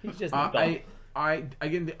stupid. He's just dumb.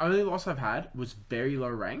 Again, the only loss I've had was very low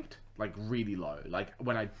ranked, like really low. Like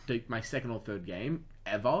when I did my second or third game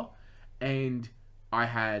ever, and I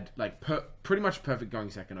had like pretty much perfect going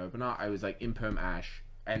second opener. I was like Imperm Ash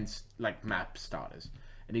and like map starters,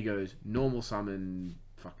 and he goes normal summon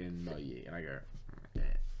fucking no ye, and I go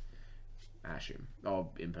Ash him or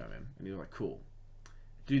Imperm him, and he was like cool.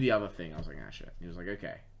 Do the other thing. I was like Ash it. And he was like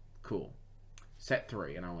okay, cool. Set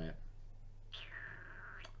 3, and I went.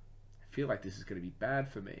 I feel like this is going to be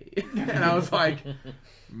bad for me. And I was like,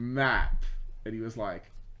 map. And he was like,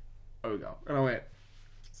 ogre. And I went,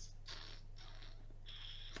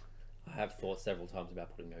 I have thought several times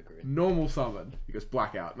about putting Ogre in. normal summon. He goes,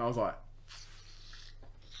 blackout. And I was like,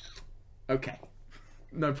 okay.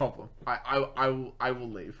 No problem. I will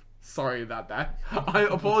leave. Sorry about that. I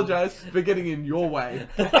apologize for getting in your way.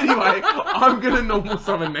 Anyway, I'm going to normal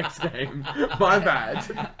summon next game. My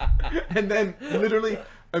bad. And then literally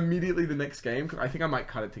immediately the next game, because I think I might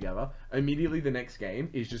cut it together. Immediately the next game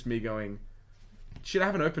is just me going, shit, I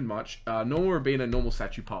haven't opened much. Normal Rabina, normal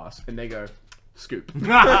Statue pass. And they go, scoop.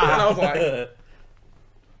 And I was like,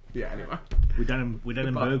 Yeah, anyway. We done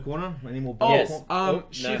in But- Bird Corner? Any more Bird Yes. Corner? Oh, no,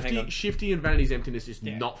 hang Shifty, on. Shifty and Vanity's Emptiness is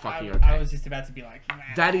Yeah, not fucking I okay. was just about to be like,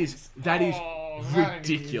 That is Oh, vanities.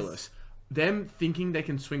 ridiculous. Them thinking they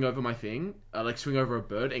can swing over my thing, like swing over a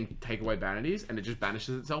bird and take away vanities, and it just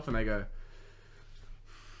banishes itself, and they go,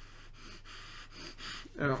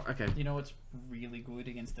 oh, okay. You know what's really good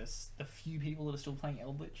against this? The few people that are still playing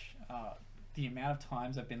Eldritch, the amount of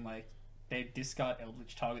times I've been like, they discard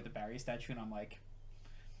Eldritch, target the barrier statue, and I'm like,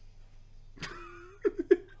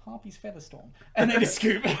 Harpy's Featherstorm. And they just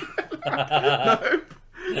scoop.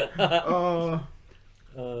 Oh,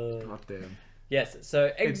 Uh, god damn. yes.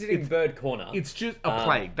 So exiting it's- Bird Corner. It's just a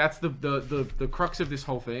plague. That's the crux of this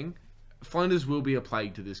whole thing. Flanders will be a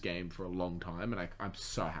plague to this game for a long time, and I'm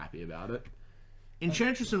so happy about it.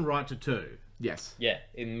 Enchantress and Right to 2. Yes. Yeah,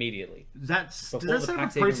 immediately. Does Before that the set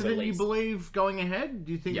pack's a even precedent, you released. believe, going ahead?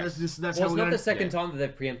 Do you think Yes. that's Well, how it's we're not going the second time that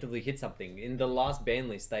they've preemptively hit something. In the last ban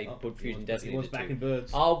list, they put Fusion Destiny to 2.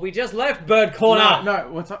 Birds. Oh, we just left Bird Corner! No,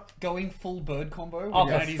 what's up? Going full bird combo. with Oh,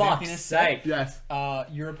 for Vanity's fuck's Emptiness sake. Yes.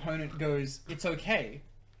 Your opponent goes, it's okay.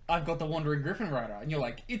 I've got the Wandering Griffin Rider. And you're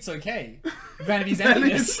like, it's okay. Vanity's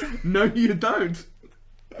Emptiness. No, you don't.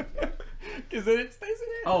 Because then it stays in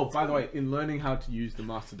it. Oh, by the way, in learning how to use the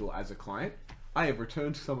Master Duel as a client, I have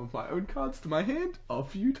returned some of my own cards to my hand a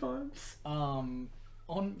few times. On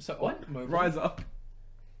mobile. Rise up.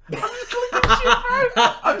 I'm just clicking shit, bro.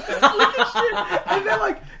 I'm just clicking shit. And then,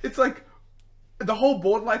 like, it's like, the whole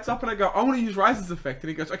board lights up, and I go, I want to use Rise's effect. And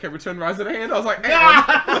he goes, okay, return Rise at a hand. I was like,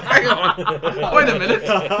 hang on. Wait a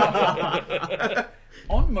minute.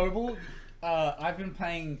 On mobile, I've been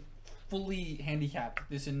playing fully handicapped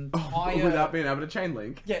this entire... Without being able to chain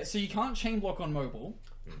link. Yeah, so you can't chain block on mobile.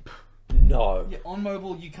 No. Yeah, on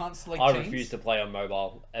mobile, you can't select I chains. refuse to play on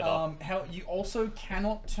mobile, ever. How you also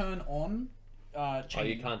cannot turn on Oh, chain.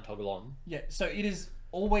 you can't toggle on? Yeah, so it is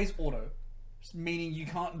always auto, meaning you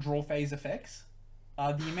can't draw phase effects.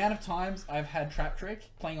 The amount of times I've had Trap Trick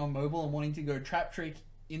playing on mobile and wanting to go Trap Trick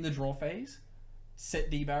in the draw phase, set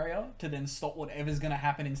D barrier to then stop whatever's going to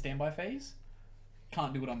happen in standby phase,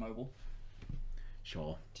 can't do it on mobile.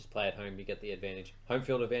 Sure. Just play at home, you get the advantage. Home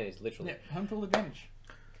field advantage, literally. Yeah, home field advantage.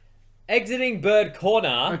 Exiting Bird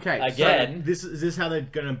Corner, Okay, so again. Is this how they're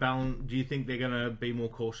going to balance? Do you think they're going to be more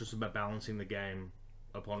cautious about balancing the game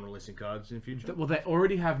upon releasing cards in future? Well, they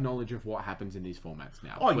already have knowledge of what happens in these formats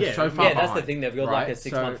now. Oh, We're yeah. so far Yeah, that's the behind, thing. They've got like right? a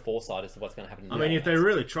 6-month foresight as to what's going to happen. In I the mean, if they formats.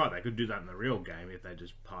 really try, they could do that in the real game if they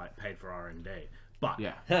just paid for R&D. But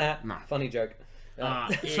Yeah. No. Funny joke.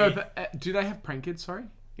 So, do they have prank kids, sorry?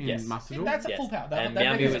 In Yes. Master Duel? That's at Yes. full power. And That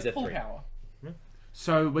Meow makes Mew it is at full 3. power.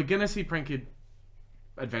 So, we're going to see prank kid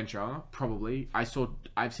adventure, probably.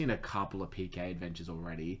 I've seen a couple of PK adventures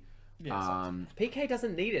already. Yeah, PK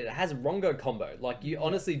doesn't need it. It has Rongo combo. Like, you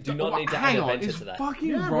honestly do not need to Hang add on, adventure is to that. fucking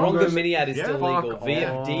Rongo Rongo's- Miniad is still fuck legal. off.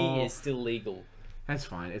 VFD is still legal. That's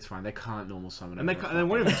fine. It's fine. They can't normal summon. and they everyone.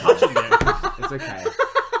 won't even touch it yet. It's okay.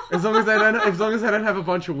 As long as they don't have a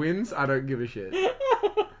bunch of wins, I don't give a shit.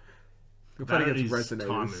 We're playing against Vanity's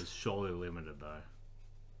time resonators. is surely limited, though.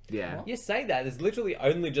 Yeah. You say that. It's literally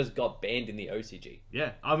only just got banned in the OCG.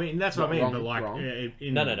 Yeah, I mean, that's what I mean, Wrong- but like... wrong.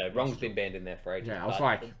 No. Wrong's been banned in there for ages. Yeah, I was but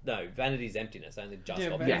like- No, Vanity's Emptiness only just Yeah,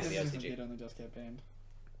 got Vanity's banned in the Emptiness OCG. only just get banned.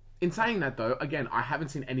 In saying that though, again, I haven't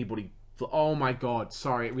seen anybody. Oh my god!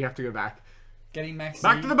 Sorry, we have to go back. Getting max.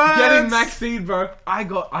 Back to the birds! Getting max seed, bro.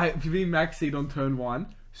 I've been max seed on turn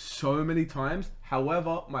 1 so many times.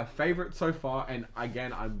 However, my favorite so far, and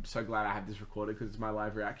again, I'm so glad I have this recorded because it's my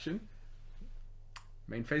live reaction.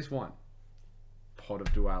 Main phase 1, Pot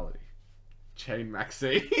of Duality, Chain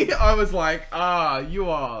Maxi. I was like, you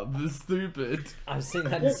are the stupid. I've seen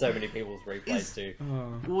that in so many people's replays too.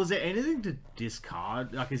 Well, is there anything to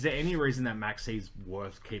discard? Like, is there any reason that Maxi's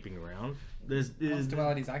worth keeping around? Once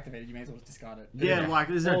duality's activated, you may as well just discard it. Yeah, like,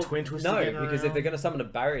 is there Well, a twin twist? No, because if they're going to summon a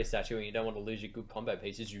barrier statue and you don't want to lose your good combo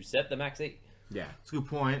pieces, you set the Maxi. Yeah. That's a good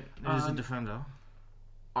point. It is a defender.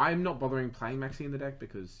 I'm not bothering playing Maxi in the deck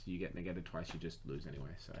because you get negated twice, you just lose anyway.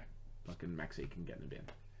 So, fucking Maxi can get in the bin.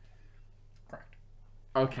 Correct.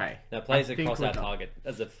 Okay. Now plays I a think cross we're out done. target.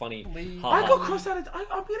 That's a funny. Lee- I Ha-ha. got crossed out.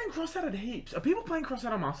 I'm getting crossed out at heaps. Are people playing crossed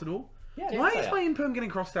out on Master Duel? Yeah, Why yeah. is my imperm getting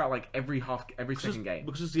crossed out like every second game?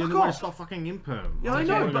 Because it's the Fuck only way to off. stop fucking imperm. Yeah, I Like,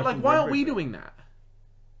 know, you but go like, from why red aren't we red. doing that?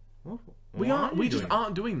 What? We Why aren't. you We just doing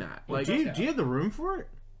aren't doing that. Like, Do you have the room for it?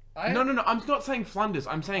 no. I'm not saying Flanders.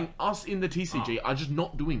 I'm saying us in the TCG are just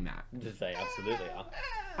not doing that. They absolutely are.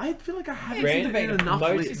 I feel like I haven't Brand- seen it in enough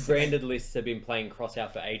Most lists. branded lists have been playing cross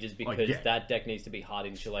out for ages because yeah. that deck needs to be hard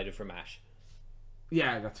insulated from Ash.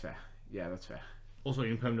 Yeah, that's fair. Yeah, that's fair. Also,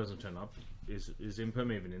 imperm doesn't turn up. is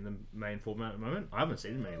Imperium even in the main format at the moment? I haven't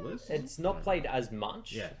seen many lists. It's not played as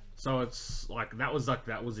much. Yeah, so it's that was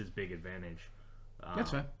its big advantage.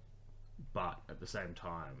 That's fair. But at the same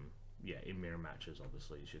time, yeah, in mirror matches,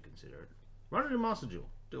 obviously you should consider it. Run it in Master Duel.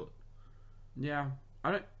 Do it. Yeah,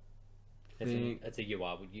 I don't think. It's a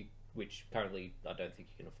UR which currently I don't think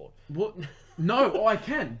you can afford. What? No, I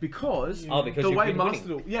can because Because the you've way been Master winning.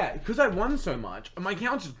 Duel, yeah, because I won so much, my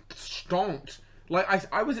account just stonked. Like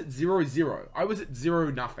I was at 0-0. I was at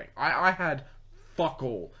 0-0. I had fuck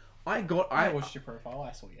all. I watched your profile.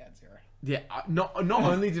 I saw you had 0. Yeah, not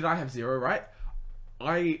only did I have 0, right?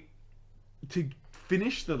 To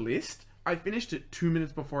finish the list, I finished it 2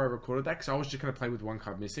 minutes before I recorded that because I was just gonna play with one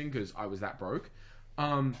card missing because I was that broke.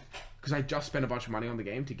 Because I just spent a bunch of money on the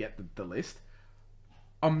game to get the list.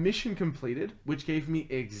 A mission completed, which gave me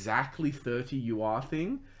exactly 30 UR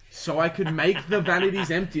thing, so I could make the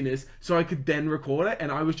Vanity's Emptiness, so I could then record it,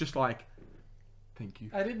 and I was just like, thank you.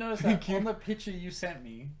 I didn't notice that on the picture you sent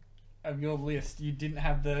me of your list, you didn't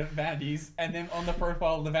have the vanities, and then on the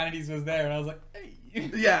profile, the vanities was there, and I was like, hey.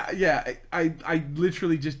 Yeah, I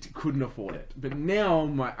literally just couldn't afford it. But now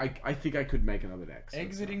I think I could make another deck. So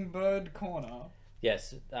Exiting Bird Corner.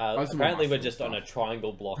 Yes. was Apparently, more we're just on a stuff.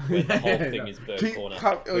 triangle block where the whole thing is bird corner.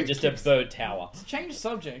 We're just a bird tower. To change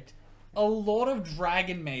subject, a lot of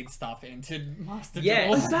Dragon Maid stuff entered Master Yes.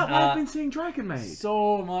 Duel. Is that why I've been seeing Dragon Maid?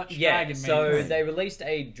 So much Yeah, Dragon Maid. so they released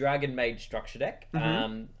a Dragon Maid structure deck.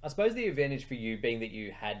 Mm-hmm. I suppose the advantage for you being that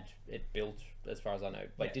you had it built, as far as I know.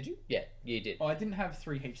 Wait, Yeah. did you? Yeah, you did. Oh, I didn't have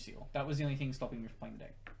 3H seal. That was the only thing stopping me from playing the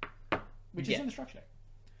deck. Which is Yeah. in the structure deck.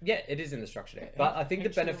 Yeah, it is in the structure deck. Yeah, But I think the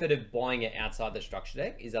HCL. benefit of buying it outside the structure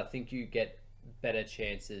deck is I think you get better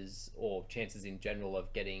chances, or chances in general,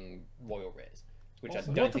 of getting royal rares. Which Also- I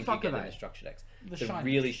What don't the think you fuck get are in they? the structure decks. The The shinies.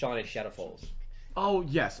 really shiny Shadowfalls. Oh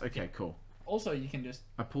yes, okay, cool. Also, you can just...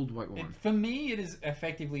 I pulled white one. For me, it is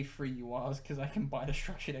effectively free URs because I can buy the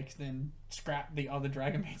structure decks, then scrap the other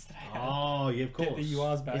Dragon Maids that I have. Oh, yeah, of course. Get the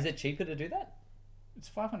URs back. Is it cheaper to do that? It's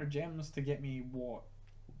 500 gems to get me what?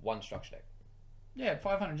 One structure deck. Yeah,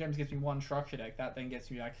 500 gems gets me one structure deck. That then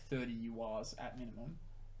gets me like 30 URs at minimum.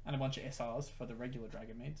 And a bunch of SRs for the regular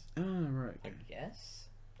Dragon Maids. Oh right. I guess.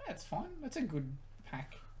 Yeah, it's fine. That's a good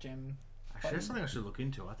pack gem. Actually, that's something I should look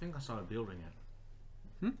into. I think I started building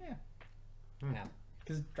it. Yeah. Yeah.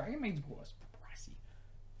 Because Dragon Maids was pricey.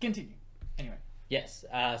 Continue. Anyway. Yes.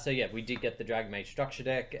 So yeah, we did get the Dragon Maid structure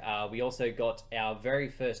deck. We also got our very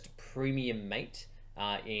first premium mate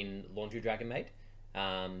in Laundry Dragon Maid.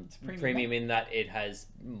 Premium in that it has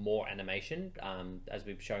more animation. As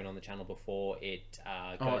we've shown on the channel before, it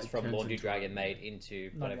goes it from turns Laundry into Dragon Maid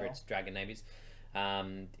into whatever Nightmare. its dragon name is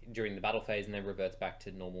during the battle phase, and then reverts back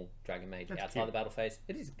to normal Dragon Maid outside cute. the battle phase.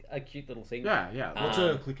 It is a cute little thing. Yeah.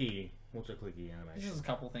 What's a clicky animation? This is a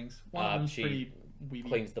couple things. One of them's she pretty weeby.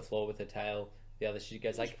 Cleans the floor with her tail. The other, she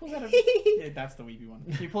goes She like, pulls out a... yeah, that's the weeby one.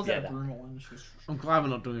 She pulls Yeah, out a that- broom and she's... I'm glad we're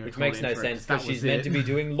not doing it. which makes no sense because she's meant to be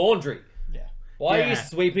doing laundry. Yeah. Why are you Yeah.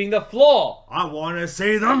 sweeping the floor? I want to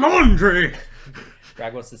see the laundry!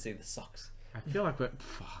 Drag wants to see the socks. I feel like we're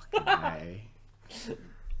fucking A.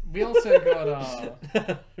 We also got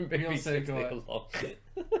Maybe also sweep the got- floor.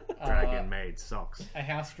 Dragon Maid socks. a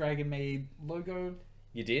House Dragon Maid logo.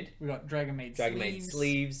 You did? We got Dragon Maid Dragon sleeves. Maid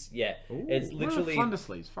sleeves. Yeah. Ooh, It's where are the literally Thunder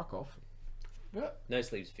sleeves. Fuck off. We got no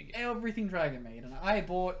sleeves figure. everything Dragon Maid, and I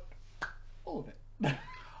bought all of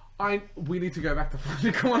it. We need to go back to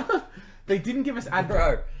Thunder Corner. They didn't give us Advent.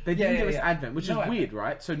 Bro. They didn't Yeah, give us yeah. Advent, which No is Advent. weird,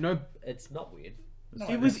 right? So no. It's not weird. No,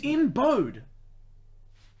 It was in Bode.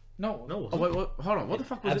 No, No, Oh wait, hold on. What the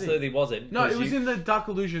fuck was Absolutely it wasn't. in? No, it 'cause was you- in the Dark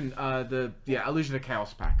Illusion. Illusion of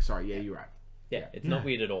Chaos pack. Sorry, yeah, you're right. Yeah, it's not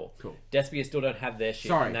weird at all. Cool. Despia still don't have their shit.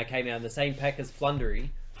 Sorry. And they came out in the same pack as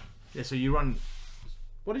Flundery. Yeah, so you run...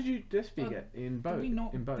 What did you Despia get in did Bode? we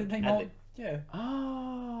not? In Bode. Did they And not? the- Yeah.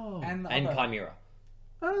 Oh. And the And other, Chimera.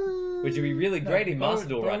 Oh. Which would be really great in Bode- Master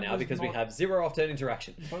Duel right Bode now was because we not- have 0 off-turn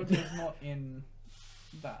interaction. Bode was not in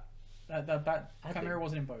that. That Adlib. Chimera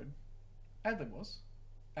wasn't in Bode. Adlib was.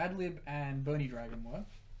 Adlib and Bernie Dragon were.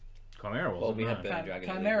 Chimera wasn't. Well, we have no. Bernie Dragon.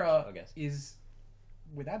 in Chimera it, I guess. is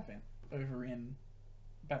with Advent over in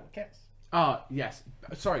Battle of Chaos. Oh, yes.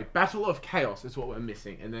 Sorry, Battle of Chaos is what we're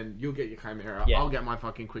missing, and then you'll get your Chimera. Yeah. I'll get my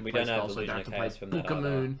fucking quick We play don't have spell, so I Illusion don't of have to Chaos play from that Book of either.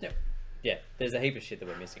 Moon. Yeah, there's a heap of shit that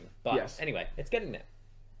we're missing. But Yes. anyway, it's getting there.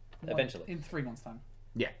 Eventually. In 3 months' time.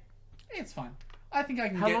 Yeah. It's fine. I think I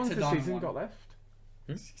can How get long to has the Diamond season 1. got left?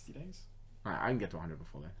 60 days. Alright, I can get to 100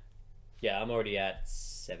 before then. Yeah, I'm already at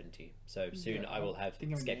 70. So soon Yeah, I will have I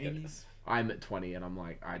think I'm in the Scapegoat. 80s. I'm at 20, and I'm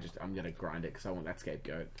like, I'm gonna grind it because I want that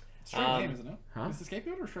scapegoat. It's Australian Lame, isn't it? Huh? It's the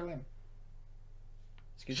Scapegoat or Australian?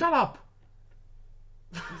 Excuse me? Shut up!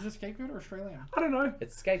 Is it Scapegoat or Australian? I don't know.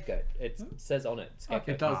 It's Scapegoat. It says on it. Scapegoat.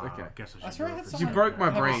 It does. Ah, Okay. guess I I should swear go I had for something. You broke my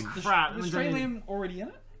brain. The Frat, Australian already in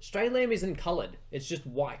it? Stray lamb isn't coloured. It's just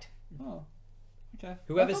white. Oh, okay.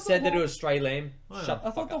 Whoever I thought said the that it was stray lamb, Oh, shut I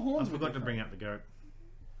the thought fuck the up. I horns were forgot to different. bring out the goat.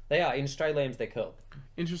 They are. In stray lambs, they're curled.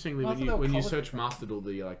 Interestingly, I when thought they you were when you coloured search different. Mastered, all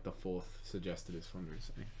the like the fourth suggested is from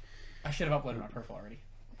recently. I should have uploaded my profile already.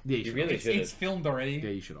 Yeah, You should really It's, should it's have filmed already. Yeah,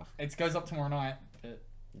 you should have. It goes up tomorrow night. But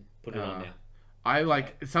put it on now. I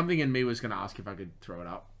like something in me was gonna ask if I could throw it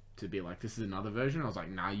up to be like, this is another version. I was like,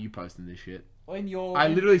 nah, you posting this shit. in your, I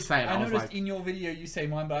literally say it. I I was noticed like, in your video you say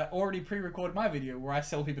mine, but I already pre-recorded my video where I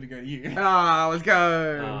sell people to go to you. let's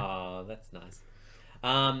go. Oh, that's nice.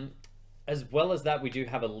 As well as that, we do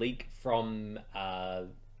have a leak from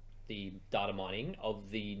the data mining of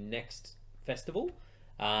the next festival.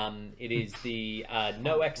 It is the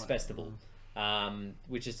No X Festival,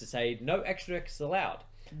 which is to say no extra X allowed.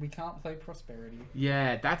 We can't play Prosperity.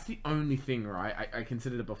 Yeah, that's the only thing, right? I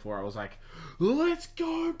considered it before. I was like, let's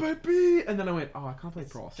go, baby. And then I went, oh, I can't play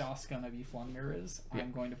It's Pros. just gonna be fun mirrors. Yeah.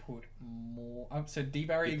 I'm going to put more. So D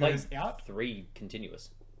barrier You play goes out. 3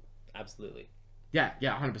 continuous. Absolutely. Yeah,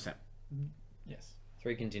 100%. Yes.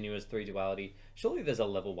 3 continuous, 3 duality. Surely there's a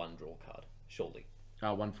level 1 draw card. Surely.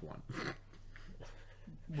 1 for 1.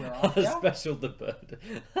 Where are they? Special the bird.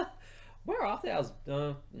 Where are ours?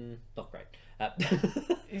 Not great.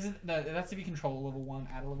 Is it no? That's if you control level 1,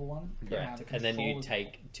 add a level 1. Correct. Now, the And then you control is-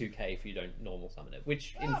 take 2k if you don't normal summon it,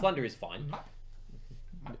 which in Flunder is fine.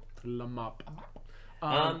 Pull 'em up.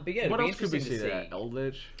 But yeah, it'll what be else could we interesting see to there? see.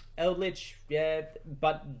 Eldritch? Eldritch, yeah,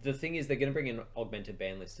 but the thing is, they're going to bring an augmented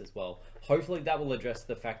ban list as well. Hopefully, that will address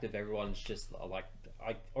the fact that everyone's just like,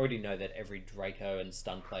 I already know that every Draco and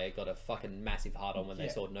stun player got a fucking massive hard on when they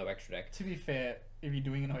Yeah. saw no extra deck. To be fair, if you're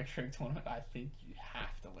doing an extra tournament, I think you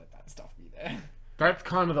have to let that stuff be there. That's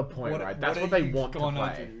kind of the point, What- right? That's what what, are they you want to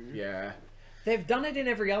gonna play. do? Yeah. They've done it in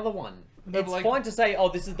every other one. No, It's but, like- fine to say, oh,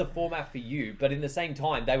 this is the format for you, but in the same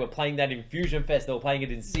time, they were playing that in Fusion Fest, they were playing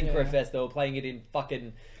it in Synchro Yeah. Fest, they were playing it in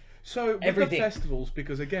fucking... So, with Everything. the festivals,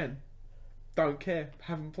 because again, don't care,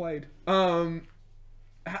 haven't played.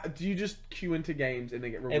 Do you just queue into games and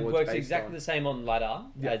then get rewards It works based exactly on... the same on ladder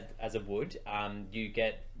Yeah. as it would. You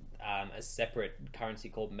get a separate currency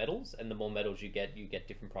called medals, and the more medals you get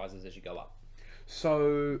different prizes as you go up.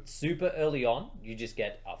 So, Super early on, you just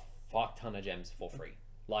get a fuck ton of gems for free.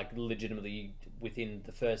 Like, legitimately, within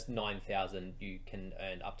the first 9,000, you can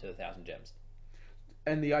earn up to 1,000 gems.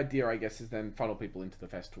 and the idea, I guess, is then funnel people into the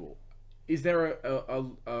festival. Is there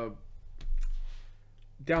a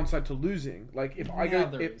downside to losing? Like, if I Now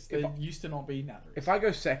go... there is. If There used to not be, now there is. if I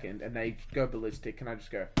go second and they go ballistic, can I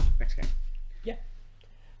just go, next game? Yeah.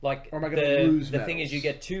 Like, Or am I gonna lose the thing is, medals? you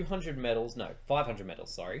get 200 medals, no, 500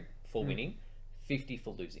 medals, sorry, for winning, 50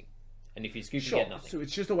 for losing. And if you scoop, you Sure, get nothing. so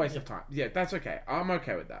it's just a waste of time. Yeah, that's okay. I'm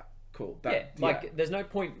okay with that. Cool. Yeah, That, like, there's no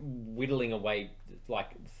point whittling away,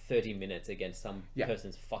 like, 30 minutes against some Yeah.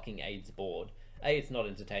 person's fucking AIDS board. A, it's not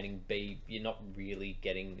entertaining. B, you're not really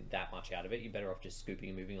getting that much out of it. You're better off just scooping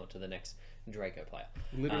and moving on to the next Draco player.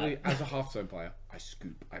 Literally, as a Hearthstone player, I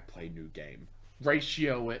scoop, I play new game.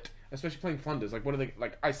 Ratio it, especially playing Funders. Like, what are they,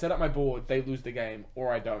 like, I set up my board, they lose the game,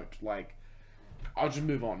 or I don't. Like, I'll just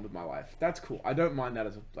move on with my life. That's cool. I don't mind that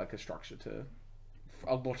as a structure to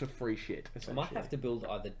a lot of free shit, I essentially. might have to build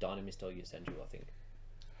either Dynamist or Yosenju, I think.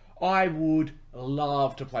 I would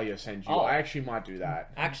love to play Yosenju. Oh. I actually might do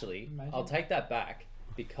that. Actually, Imagine. I'll take that back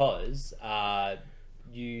because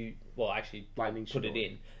actually, Lightning put it Shield.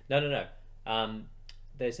 in. No.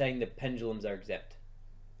 They're saying that pendulums are exempt.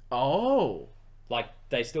 Oh. Like,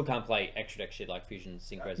 they still can't play extra deck shit like Fusion,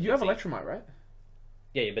 Synchros. You have and Electromite, right?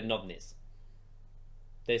 Yeah, but not in this.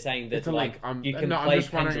 They're saying that It's a like link. you can no, I'm play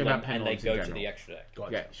just wondering pendulum about and they pendulums in go to general. the extra deck.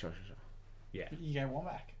 Gotcha. Yeah, sure. Yeah. You get one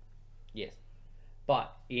back. Yes,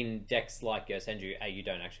 but in decks like Yosenju, A, you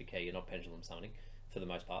don't actually care. You're not pendulum summoning for the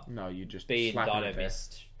most part. No, you just B, in slap it there.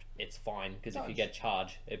 Dynamist, it's fine because if you Dodge. get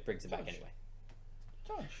charge, it brings it back Dodge. anyway.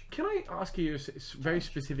 Dodge. Can I ask you a very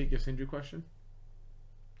specific Yosenju question?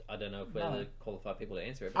 I don't know if we're No. the qualified people to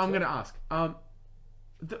answer it. But I'm sure. going to ask.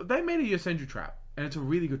 They made a Yosenju trap, and it's a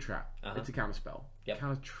really good trap. Uh-huh. It's a counter spell. Yep. God,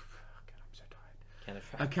 I'm so tired. Counter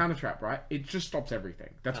A trap. counter trap, right? It just stops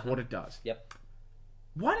everything. That's Uh-huh. what it does. Yep.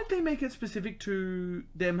 Why did they make it specific to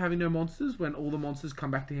them having no monsters when all the monsters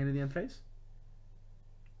come back to hand in the end phase?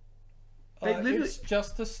 They literally- It's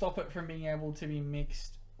just to stop it from being able to be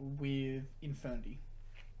mixed with Infernity.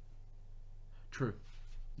 True.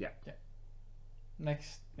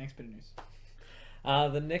 Next bit of news.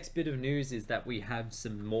 The next bit of news is that we have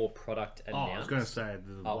some more product Oh, I was announced. going to say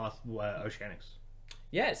the Oh. last Oceanics.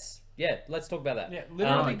 Yes. Yeah. Let's talk about that. Yeah,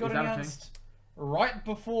 literally is got that a thing? announced right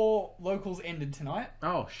before locals ended tonight,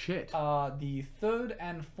 Oh shit. the 3rd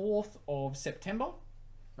and 4th of September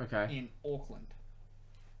Okay. in Auckland.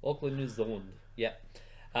 Auckland, New Zealand. Yeah.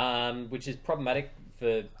 Which is problematic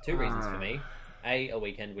for two reasons for me. A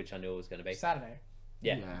weekend, which I knew it was going to be. Saturday.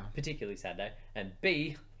 Yeah, Yeah. particularly Saturday. And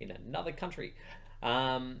B, in another country.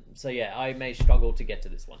 So yeah, I may struggle to get to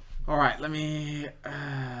this one. All right. Let me.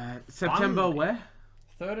 September Fun. where?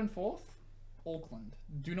 3rd and 4th, Auckland.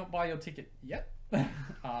 Do not buy your ticket yet.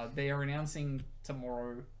 They are announcing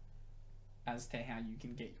tomorrow as to how you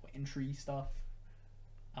can get your entry stuff.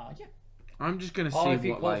 Yeah. I'm just gonna see Oh, if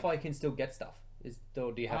you what qualify, like. you can still get stuff.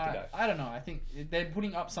 Or do you have to go? I don't know. I think they're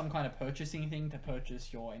putting up some kind of purchasing thing to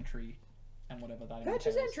purchase your entry and whatever that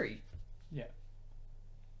Purchase entails. entry. Yeah.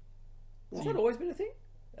 Has that always been a thing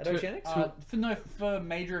at To- Oceanics? For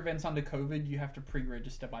major events under COVID, you have to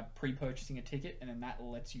pre-register by pre-purchasing a ticket, and then that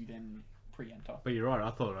lets you then pre-enter. But you're right. I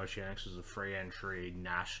thought Oceanics was a free entry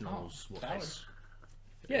nationals. Oh, valid.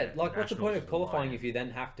 yeah, like what's the point of Nationals qualifying is if you then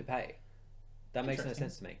have to pay? That makes no Interesting.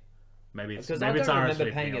 sense to me. Maybe it's Because I maybe don't it's remember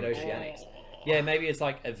RSVP paying at on- Oceanics. Yeah, maybe it's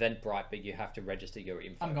like Eventbrite, but you have to register your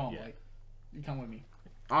info. I'm going Yeah. late. You come with me.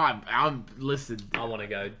 I'm listen. I want to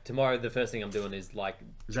go. Tomorrow, the first thing I'm doing is like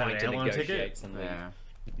Is that trying an to airline negotiate ticket? some leave. Yeah.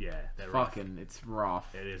 Yeah, they're rough. Fucking, it's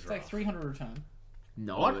rough. It is It's like rough. 300 return.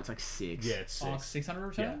 No, What? it's like 6. Yeah, it's Oh, 6. 600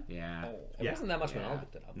 return? Yeah. Oh. It Yeah. wasn't that much when I Yeah.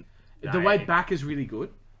 looked it up. The No, way it- back is really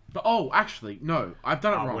good. But actually, no, I've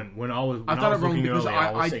done it wrong. When I was, when I've I done it was wrong looking because earlier,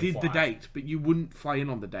 I was did seeing the 5. date, but you wouldn't fly in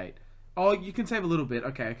on the date. Oh, you can save a little bit.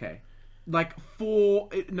 Okay. Like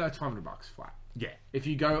it's $500 flat. Yeah, If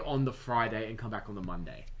you go on the Friday and come back on the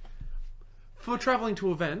Monday. For traveling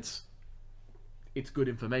to events, it's good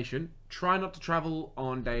information. Try not to travel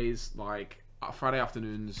on days like Friday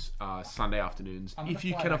afternoons, Sunday afternoons, I'm gonna if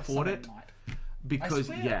you fly can back afford Sunday it. night. Because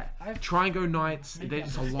swear, yeah, I've- try and go nights. Maybe They're I'm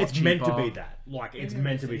just a just- lot it's cheaper. meant to be that. Like it's Maybe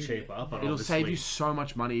meant I'm to be just idiot. cheaper, but It'll obviously, save you so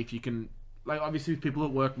much money if you can. Like obviously, with people that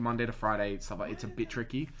work Monday to Friday, stuff like it's a bit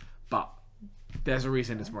tricky, but there's a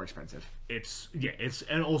reason it's more expensive.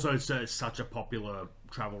 and also it's such a popular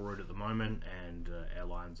travel route at the moment, and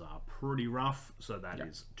airlines are pretty rough, so that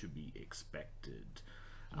is to be expected.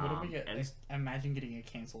 What if we get? and Imagine getting a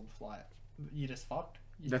cancelled flight. You just fucked.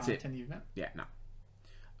 You That's can't it. attend the event. Yeah, no.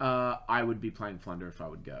 I would be playing Flunder if I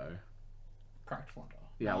would go. Correct, Flunder.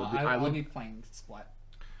 Yeah, I would be playing Splat.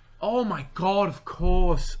 Oh my god! Of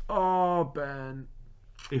course. Oh Ben,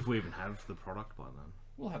 if we even have the product by then,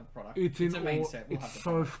 We'll have the product. it's a main set. We'll it's have the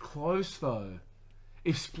so product. close though.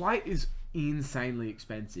 If Splite is insanely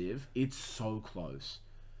expensive, it's so close.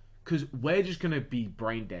 Because we're just gonna be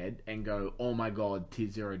brain dead and go, oh my god, Tier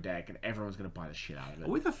 0 deck, and everyone's gonna buy the shit out of are it.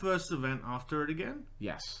 we the first event after it again?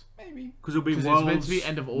 Yes. Maybe. Because it'll be 'Cause it's Worlds, meant to be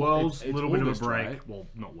end of Worlds, it's little bit August, of a break. right? Well,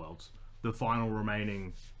 not Worlds. The final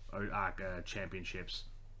remaining championships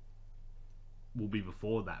will be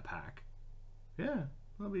before that pack. Yeah,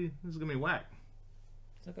 this is gonna be whack.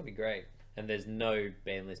 It's not gonna be great. And there's no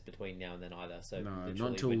ban list between now and then either. So No, not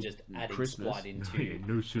literally until we're just adding Christmas. Splite into Yeah,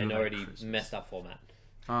 no sooner an than already Christmas. messed up format.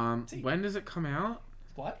 When does it come out?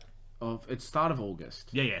 Splat. It's start of August.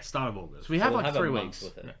 Yeah, start of August. So we have So we'll like have a 3 month weeks.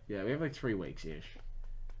 with it. Yeah, we have like 3 weeks ish.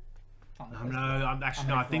 Can't No, replace no, Splat. I'm actually I'm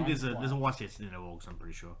no. I gonna think grind there's a Splat. YCS at the end of August. I'm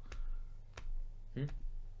pretty sure. Hmm?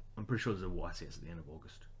 I'm pretty sure there's a YCS at the end of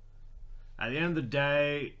August. At the end of the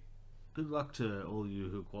day, good luck to all you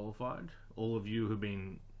who qualified. All of you who've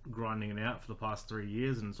been grinding it out for the past 3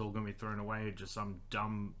 years, and it's all going to be thrown away just some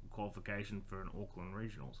dumb qualification for an Auckland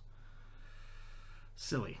regionals.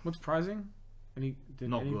 Silly. What's pricing?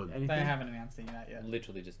 Not good. Anything? They haven't announced any of that yet.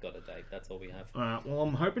 Literally just got a date. That's all we have. Well,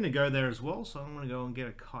 I'm hoping to go there as well, so I'm going to go and get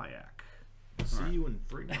a kayak. See you in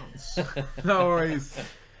 3 months. No worries.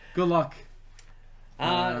 Good luck.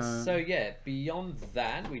 So yeah, beyond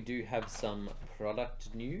that, we do have some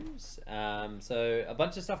product news. So a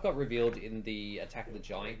bunch of stuff got revealed in the Attack of the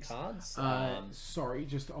Giant cards. Sorry,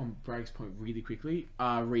 just on Bragg's point really quickly.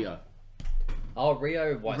 Rio.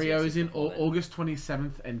 Rio YCS Rio is in before then. August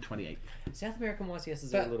 27th and 28th. South American YCS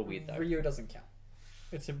is That a little weird though. Rio doesn't count.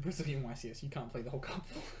 It's a Brazilian YCS. You can't play the whole cup.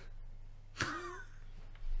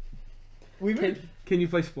 We moved. Can you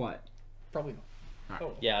play Splite? Probably not.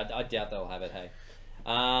 Oh. Yeah, I doubt they'll have it. Hey.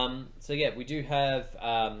 So yeah, we do have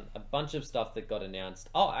a bunch of stuff that got announced.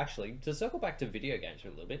 Oh, actually, to circle back to video games for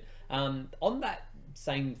a little bit. On that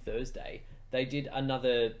same Thursday, they did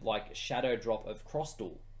another like shadow drop of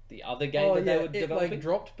Crossduel, the other game that they were it developing. like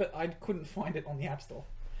dropped, but I couldn't find it on the App Store.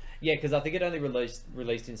 Yeah, because I think it only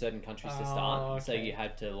released in certain countries to start, Oh, so okay. you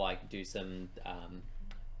had to like do some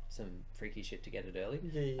freaky shit to get it early.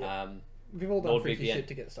 Yeah. We've all done freaky NordVPN. shit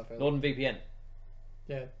to get stuff early. NortonVPN.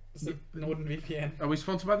 Yeah. It's the Norden VPN. Are we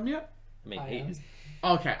sponsored by them yet? I mean, I he am. is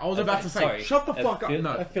Okay, I was about to say, sorry, shut the fuck up.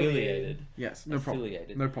 No, affiliated. yes, no problem.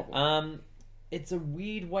 Affiliated. No problem. It's a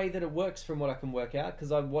weird way that it works from what I can work out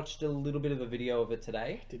because I watched a little bit of a video of it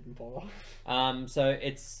today. Didn't bother. So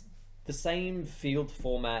it's the same field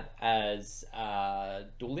format as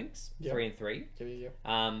Duel Links Yep. 3 and 3.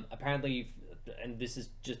 Apparently, and this is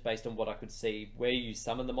just based on what I could see, where you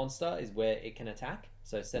summon the monster is where it can attack.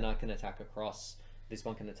 So Senna can attack across. This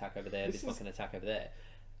one can attack over there. This one can attack over there.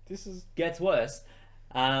 This is Gets worse.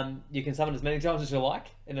 You can summon as many times as you like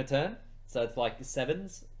in a turn. So it's like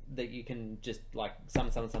 7s that you can just like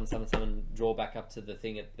summon, draw back up to the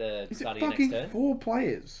thing at the Is start it of your next fucking turn. 4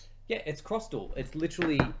 players? Yeah, it's cross duel. It's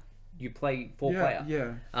literally you play 4 Yeah,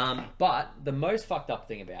 player. yeah. But the most fucked up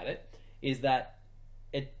thing about it is that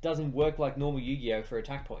it doesn't work like normal Yu-Gi-Oh for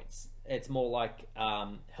attack points. It's more like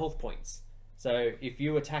health points. So if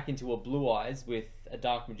you attack into a Blue Eyes with a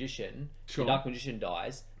Dark Magician, Sure. the Dark Magician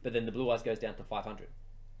dies, but then the Blue Eyes goes down to 500.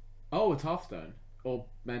 Oh, it's Hearthstone. Or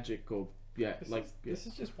Magic, or... Yeah, this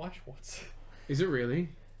is just White Schwartz. Is it really?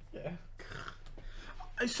 Yeah.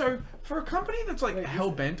 So, for a company that's like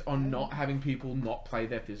hell-bent on not having people not play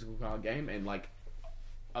their physical card game and like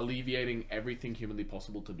alleviating everything humanly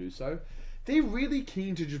possible to do so, they're really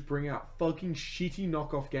keen to just bring out fucking shitty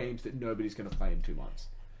knockoff games that nobody's going to play in 2 months.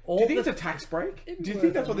 Do you think it's a tax break? Do you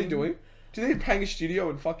think that's what they're doing? Do you think they're paying a studio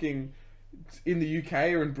in fucking in the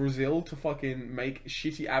UK or in Brazil to fucking make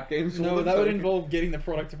shitty app games for No, them? that So would they can- involve getting the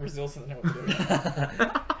product to Brazil so they know what they're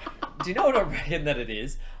doing. Do you know what I reckon that it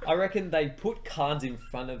is? I reckon they put cards in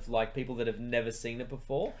front of like people that have never seen it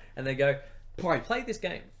before, and they go, play this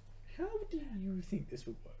game. How do you think this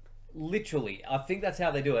would work? Literally, I think that's how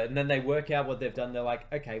they do it, and then they work out what they've done. They're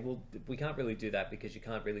like, okay, well, we can't really do that because you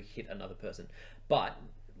can't really hit another person, but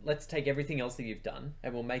let's take everything else that you've done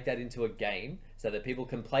and we'll make that into a game so that people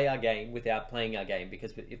can play our game without playing our game,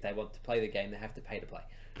 because if they want to play the game, they have to pay to play.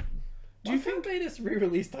 Do you think they just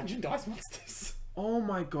re-release Dungeon Dice Monsters? Oh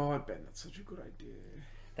my god, Ben, that's such a good idea.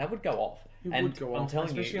 That would go off. It And would go I'm off,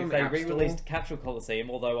 telling you, especially if on the they App Store. re-released Capsule Coliseum,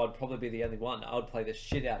 although I'd probably be the only one, I would play the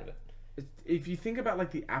shit out of it. If you think about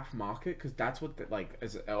like the app market, because that's what like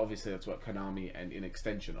as obviously that's what Konami and in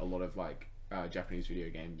extension a lot of like Japanese video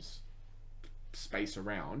games space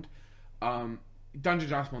around. Dungeon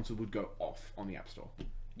Dice Monster would go off on the App Store.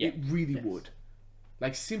 Yeah. It really would.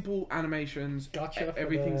 Like simple animations, Gotcha for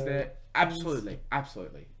everything's the there. Absolutely,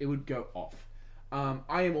 absolutely, it would go off.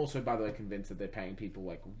 I am also, by the way, convinced that they're paying people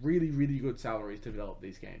like really, really good salaries to develop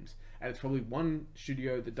these games, and it's probably one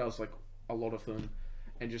studio that does like a lot of them,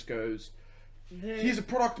 and just goes, "Here's a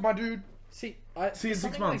product, my dude." See, See you in 6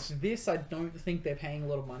 something months. like this, I don't think they're paying a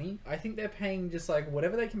lot of money. I think they're paying just like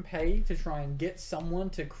whatever they can pay to try and get someone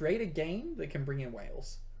to create a game that can bring in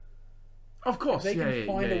whales. Of course, If they can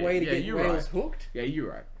find a way to get you're whales right. hooked, Yeah, you're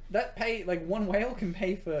right. that pay like one whale can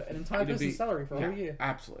pay for an entire It'd person's be- salary for a whole year.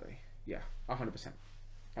 Absolutely. Yeah, 100%.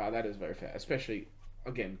 That is very fair, especially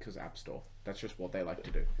again because App Store. That's just what they like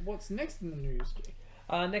to do. What's next in the news, Jake?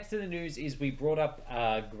 Next to the news is we brought up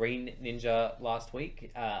Green Ninja last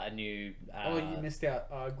week. A new Oh, you missed out.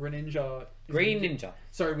 Greninja. Green Ninja,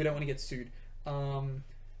 Sorry, we don't want to get sued.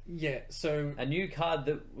 Yeah. So a new card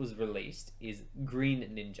that was released is Green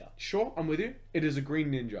Ninja. Sure, I'm with you. It is a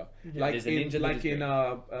green ninja, like It is a in ninja that like is in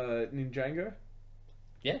green. Ninjago.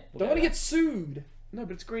 Yeah, don't want to get sued. No,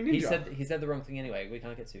 but it's green ninja. He said the wrong thing anyway. We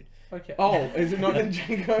can't get sued. Okay. Oh, is it not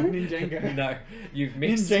Ninjago? Ninjago. No, you've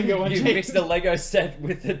mixed. Ninjago and You've Jake. mixed the Lego set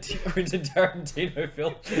with the Quentin Tarantino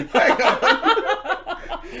film. Hang on.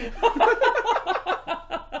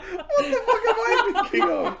 What the fuck am I thinking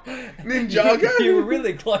of? Ninjago? You were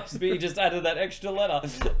really close, but you just added that extra letter.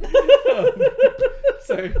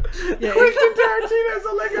 So yeah, Quentin Tarantino's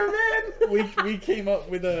a Lego man. we came up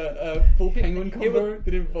with a full penguin combo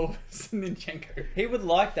that involves Ninjago. He would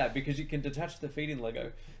like that because you can detach the feet in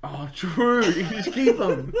Lego. Oh, true. You can just keep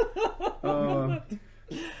them.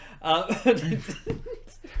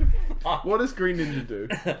 What does Green Ninja do?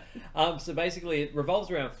 So basically, it revolves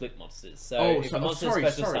around flip monsters. So Oh, if a monster sorry.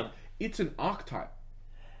 special summon- It's an archetype.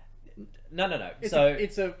 No.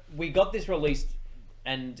 It's a We got this released,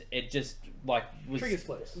 and it just like was Trigger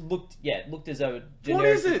splits. looked as though. What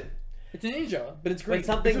is it? It's a ninja, but it's green. When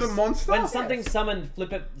something's Is it a monster? When something's Yes. summoned,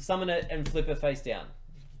 summon it and flip it face down.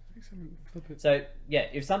 Flip it. So yeah,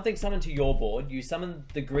 if something's summoned to your board, you summon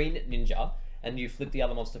the green ninja and you flip the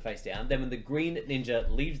other monster face down. Then when the green ninja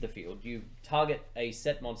leaves the field, you target a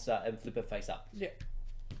set monster and flip it face up. Yeah.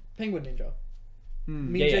 Penguin ninja.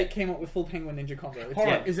 Me Yeah, and yeah. Jake came up with full penguin ninja combo. It's Hold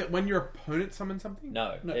Yeah. on, is it when your opponent summons something?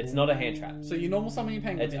 No, No. it's not a hand trap. So you normal summon your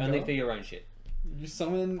penguin It's ninja. only for your own shit. You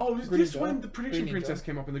summon. Oh, is Green this Ninja, when the Prediction Green Ninja. Princess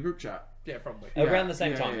came up in the group chat? Yeah, probably. Around the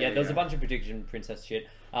same Yeah, time. yeah, Yeah, there was a yeah. bunch of Prediction Princess shit.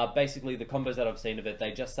 Basically, the combos that I've seen of it,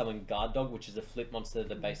 they just summon Guard Dog, which is a flip monster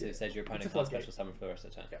that basically says your opponent It's a can't floodgate. special summon for the rest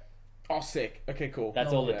of the turn. Yeah. Oh, sick. Okay, cool.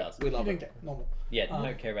 That's all it Yeah, does. We You love don't it. care. Normal. Yeah,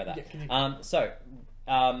 don't care about that.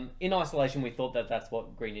 Yeah, In isolation, we thought that that's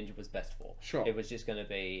what Green Ninja was best for. Sure. It was just going to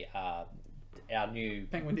be our new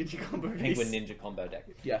Penguin Ninja combo. Penguin Ninja combo deck.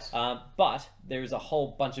 Yes. But there is a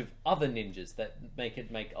whole bunch of other ninjas that make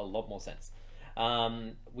it make a lot more sense.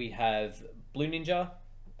 We have Blue Ninja,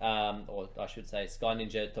 or I should say Sky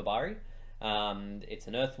Ninja Tobari. It's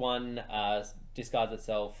an Earth one, discards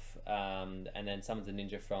itself, and then summons a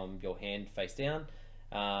ninja from your hand face down.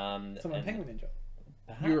 Summon and Penguin Ninja.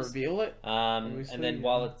 perhaps, You reveal it. and then yeah.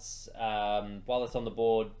 while it's on the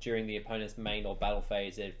board during the opponent's main or battle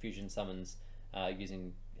phase, it fusion summons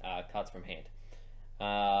using cards from hand.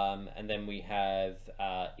 And then we have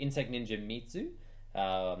Insect Ninja Mitsu.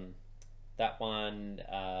 That one,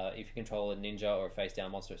 if you control a ninja or a face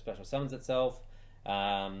down monster, it special summons itself.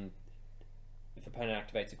 If opponent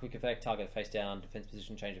activates a quick effect, target a face down, defense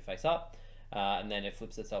position, change it face up, and then it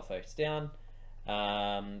flips itself face down.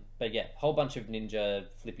 But yeah, whole bunch of ninja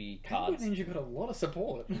flippy cards. Penguin Ninja got a lot of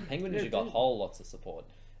support. Penguin Yeah, Ninja got dude. whole lots of support,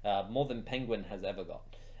 more than Penguin has ever got.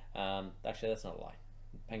 Actually, that's not a lie.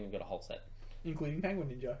 Penguin got a whole set. Including Penguin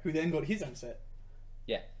Ninja, who then got his own set.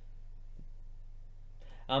 Yeah.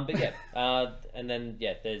 But yeah, and then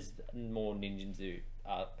yeah, there's more ninjutsu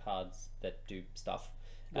cards that do stuff.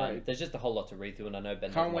 Right. There's just a whole lot to read through, and I know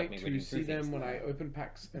Ben Can't doesn't like wait me to reading see through them things. when I open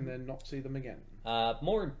packs and then not see them again.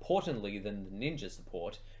 More importantly than the ninja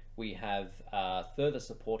support, we have further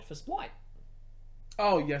support for Splight.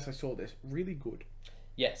 Oh yes, I saw this. Really good.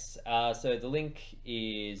 Yes, so the link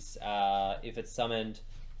is if it's summoned,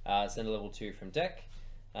 send a level 2 from deck.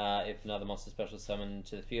 If another monster special is summoned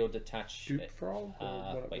to the field, attach. Dupe Frog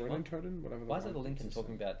or wait, Ronin what? Totem, whatever. Why is it one a link is. and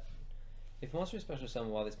talking about? If a monster is special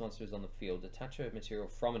summoned while this monster is on the field, attach a material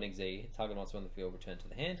from an XZ, target monster on the field, return to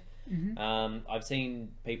the hand. I've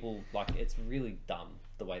seen people, like, it's really dumb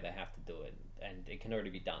the way they have to do it, and it can already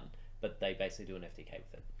be done, but they basically do an FTK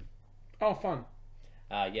with it. Oh, fun.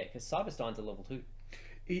 Yeah, because Cyberstein's a level 2. Do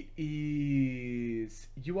It is.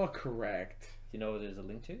 You are correct. you know what there's a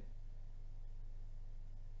link to?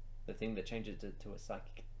 The thing that changes it to a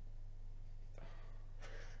psychic.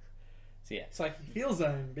 So yeah. Psychic Field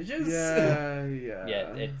Zone, bitches. Yeah, yeah.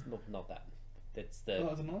 Yeah, it's well, not that. It's the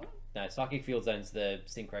Oh, is it not? no Psychic Field Zone's the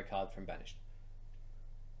synchro card from Banished.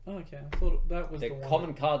 Oh, okay. I thought that was The the one.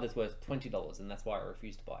 common card that's worth $20, and that's why I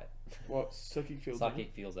refused to buy it. What Psychic Field?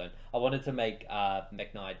 Psychic Field Zone. I wanted to make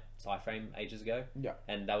Mech Knight Psyframe ages ago, Yeah.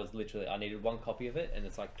 and that was literally I needed one copy of it, and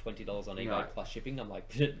it's like $20 on eBay Right. plus shipping. I'm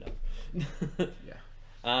like, no.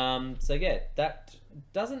 Yeah. So yeah, that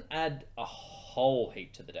doesn't add a whole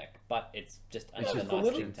heap to the deck, but it's just It's another just a nice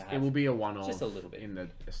little. thing to have. It will be a one-off. Just a little bit. in the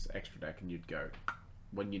extra deck, and you'd go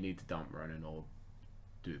when you need to dump Ronin or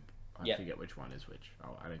Dupe. I Yep. forget which one is which.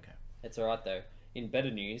 Oh, I don't care. It's alright though. In better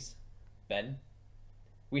news, Ben,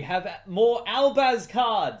 we have more Albaz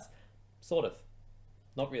cards! Sort of.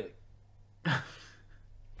 Not really.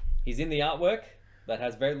 He's in the artwork that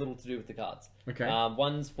has very little to do with the cards. Okay.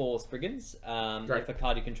 One's for Spriggans. Great. If a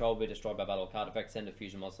card you control will be destroyed by battle or card effect, send a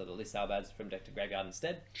fusion monster that lists Albaz from deck to graveyard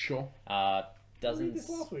instead. Sure. I read Doesn't... this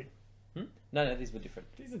last week. No, these were different.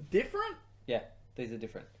 These are different. Yeah, these are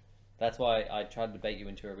different. That's why I tried to bait you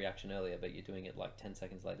into a reaction earlier, but you're doing it like 10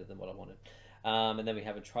 seconds later than what I wanted. And then we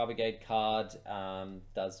have a Tri-Brigade card,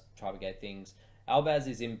 does Tri-Brigade things. Albaz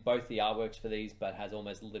is in both the artworks for these, but has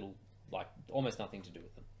almost nothing to do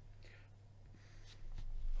with them.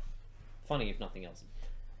 Funny if nothing else.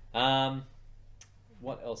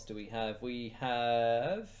 What else do we have? We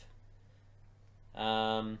have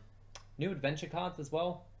new adventure cards as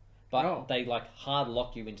well, but they like hard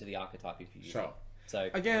lock you into the archetype if you use Sure. them. So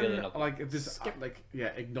Again, really not good. like this,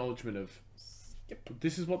 acknowledgement of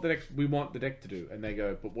this is what the deck we want the deck to do, and they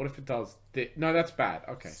go, but what if it does? No, that's bad.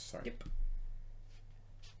 Okay, sorry. Skip.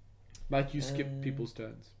 Like you skip people's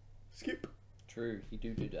turns. Skip. True, you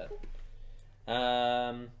do that.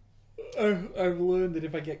 I've learned that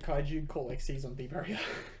if I get Kaiju, call XCs on deep area.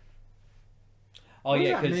 Oh What does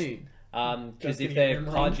yeah, that mean? because Just if gonna they're get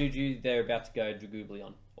Numeron. Card Juju, they're about to go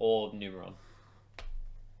Dragooblion or Numeron.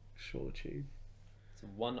 Sure, cheap. It's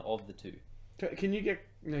one of the two. Can you get?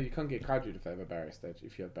 No, you can't get Kaiju if they have a barrier stage.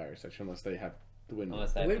 If you have barrier stage, unless they have the win.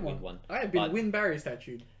 Unless they have Win the one. win one. I have been But- win barrier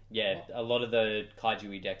statue. Yeah, a lot of the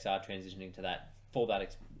Kaiju decks are transitioning to that for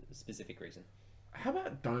that specific reason. How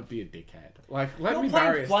about don't be a dickhead? Like let You're me playing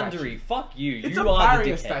barrier Flundery. statue. Fuck you. It's You a are the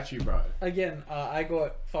barrier dickhead. statue, bro. Again, I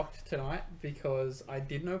got fucked tonight because I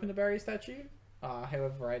didn't open the barrier statue,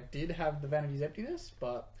 However, I did have the Vanity's Emptiness,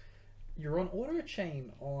 but you're on auto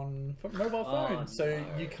chain on mobile phone, so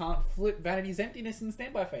no. you can't flip Vanity's Emptiness in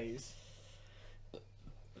standby phase.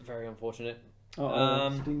 Very unfortunate.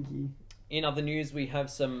 Stinky. In other news, we have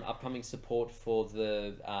some upcoming support for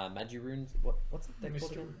the Magirunes. What's it they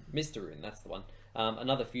called? Mr. Rune, that's the one.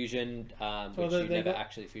 Another fusion, which you never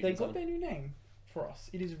actually They fusions got on. their new name for us.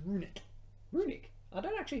 It is Runic. Runic. I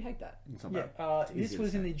don't actually hate that. It's not Yeah, bad. this easy to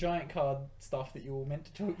was in say. the giant card stuff that you were meant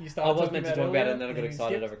to talk. You I started. was meant to talk about it, and then I got you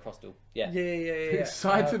excited skipped. over Crossduel. Yeah. Yeah.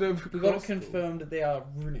 Excited over We got it Crossduel. confirmed that they are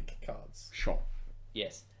Runic cards. Sure.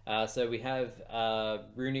 Yes. So we have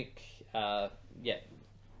Runic,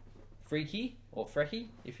 Freaky, or Frecky,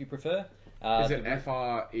 if you prefer. Is it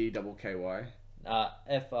FREKKY?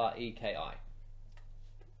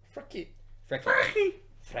 Freki. Frick it. Frecky.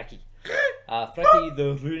 Frecky. Frecky,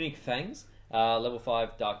 the Runic Fangs. Level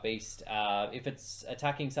 5 Dark Beast. If it's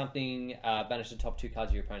attacking something, banish the top 2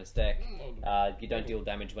 cards of your opponent's deck. You don't deal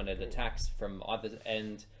damage when it attacks from either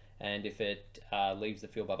end. And if it leaves the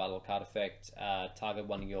field by battle card effect, target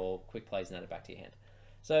one of your quick plays and add it back to your hand.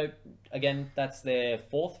 So, again, that's their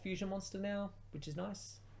 4th fusion monster now, which is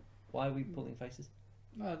nice. Why are we pulling faces?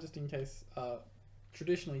 No, just in case.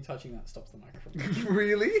 Traditionally, touching that stops the microphone.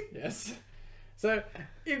 Really? Yes. So,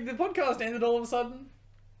 if the podcast ended all of a sudden,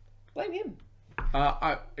 Blame him.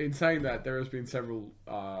 In saying that, there has been several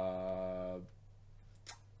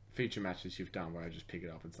feature matches you've done where I just pick it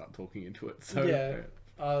up and start talking into it. So yeah.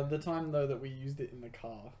 The time though that we used it in the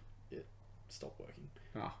car, it stopped working.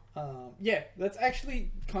 Yeah, that's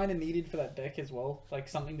actually kind of needed for that deck as well. Like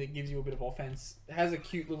something that gives you a bit of offense. It has a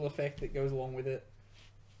cute little effect that goes along with it,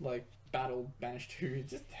 like battle banish 2. It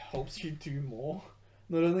just helps you do more.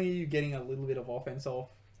 Not only are you getting a little bit of offense off,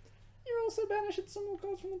 you're also banishing some more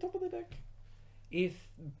cards from the top of the deck. If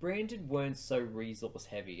Branded weren't so resource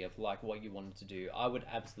heavy of like what you wanted to do, I would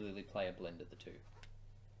absolutely play a blend of the two.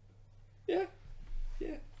 Yeah.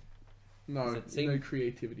 No, Does it seem- no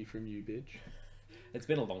creativity from you, bitch. It's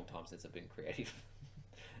been a long time since I've been creative.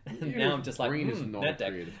 Now I'm just like, Green is not that a deck.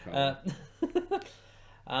 creative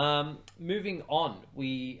card. Moving on,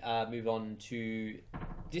 we move on to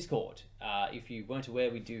Discord. If you weren't aware,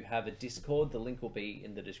 we do have a Discord. The link will be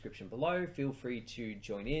in the description below. Feel free to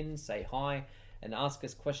join in, say hi, and ask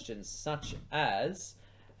us questions such as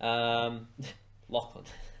Lachlan.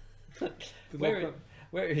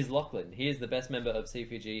 Where is Lachlan? He is the best member of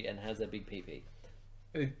CPG and has a big PP.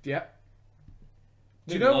 Yeah.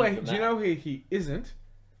 Do you Moving know on where? from Do you that. know where he isn't?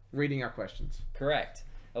 Reading our questions. Correct.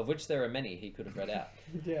 Of which there are many he could have read out.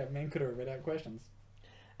 Yeah, man could have read out questions.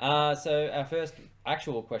 So our first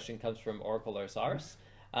actual question comes from Oracle Osiris.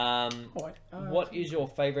 What is your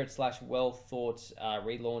favorite / well thought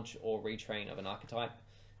relaunch or retrain of an archetype?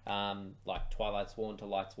 Like Twilight Sworn to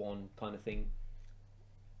Light Sworn kind of thing.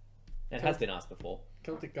 It has been asked before.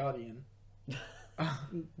 Celtic Guardian.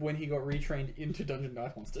 When he got retrained into Dungeon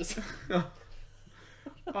Dice Monsters.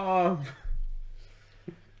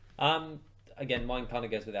 Again, mine kind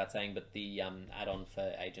of goes without saying, but the add-on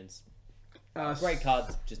for agents, Uh, great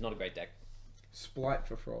cards, just not a great deck. Splight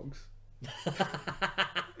for frogs.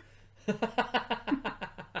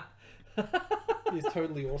 Is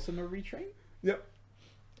Totally Awesome a retrain? Yep.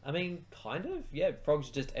 I mean, kind of. Yeah, Frogs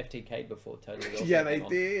just FTK'd before Totally Awesome. Yeah, they came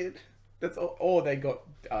on. did. That's all. Or they got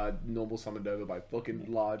normal summoned over by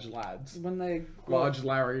fucking large lads. When they Large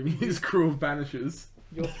Larry and his crew of banishers.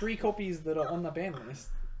 your 3 copies that are on the ban list,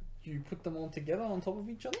 you put them all together on top of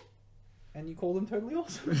each other, and you call them Totally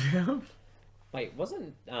Awesome. Yeah. Wait,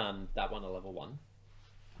 wasn't that one a level 1?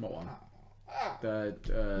 What one? Ah, The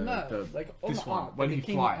no, like on this the one, art, when they he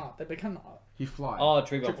became fly. the art. They become the art. he fly. Oh, Treebog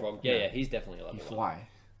Triple. Frog. Yeah, he's definitely a he level 1. fly.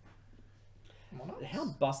 Monarchs? How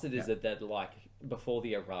busted is it that, like, before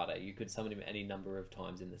the errata, you could summon him any number of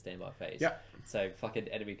times in the standby phase? Yeah. So, fucking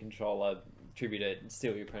enemy controller, tribute it,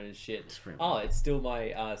 steal your opponent's shit. Scream. Oh, it's still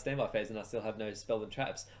my standby phase and I still have no spell and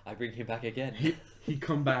traps. I bring him back again. He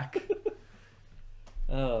come back.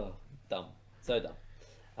 Oh, dumb. So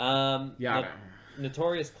dumb. Yeah.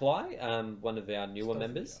 Notorious Cly, one of our newer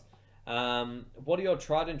members. What are your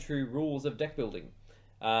tried and true rules of deck building?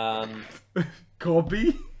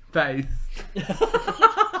 Copy paste.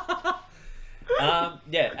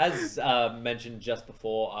 Yeah, as mentioned just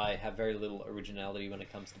before, I have very little originality when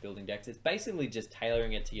it comes to building decks. It's basically just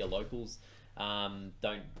tailoring it to your locals.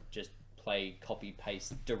 Don't just play copy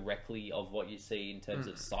paste directly of what you see in terms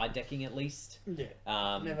of side decking, at least. Yeah.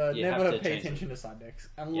 You have Never to pay change it. attention to side decks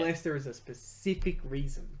unless there is a specific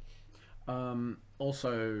reason.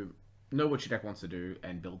 Also, know what your deck wants to do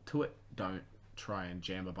and build to it. Don't try and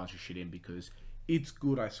jam a bunch of shit in because it's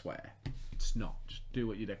good, I swear. It's not. Just do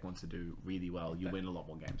what your deck wants to do really well. You win a lot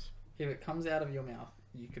more games. If it comes out of your mouth,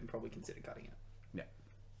 you can probably consider cutting it. Yeah.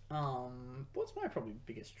 What's my probably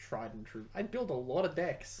biggest tried and true? I build a lot of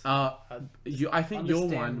decks. I think your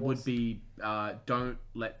understand one would be don't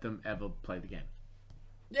let them ever play the game.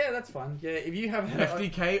 Yeah, that's fine. Yeah, if you have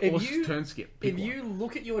FDK if or you- turn skip. if Pick one. you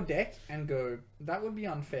look at your deck and go, that would be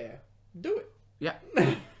unfair, do it. Yeah.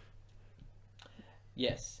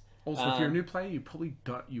 Yes. Also, if you're a new player, you probably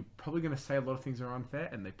don't. You're probably going to say a lot of things are unfair,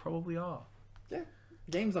 and they probably are. Yeah,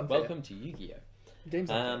 game's unfair. Welcome to Yu-Gi-Oh.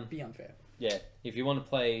 Game's unfair. Be unfair. Yeah, if you want to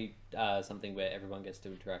play something where everyone gets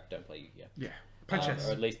to interact, don't play Yu-Gi-Oh. Yeah. Play chess.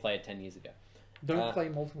 Or at least play it 10 years ago. Don't play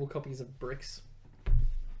multiple copies of bricks.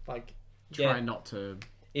 Like, Try not to.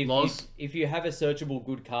 If you have a searchable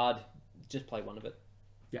good card, just play one of it.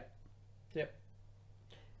 Yeah. yep.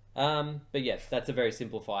 But yes, that's a very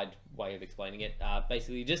simplified way of explaining it.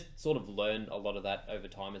 Basically, you just sort of learn a lot of that over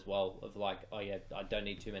time as well. Of like, oh yeah, I don't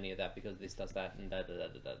need too many of that because this does that and da da da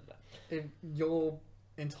da da da. If your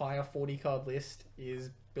entire 40 card list is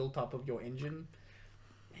built up of your engine,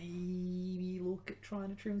 maybe look at trying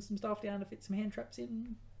to trim some stuff down to fit some hand traps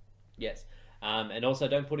in. Yes, and also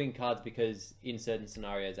don't put in cards because in certain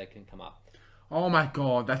scenarios they can come up. Oh my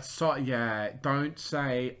god, that's so. Yeah, don't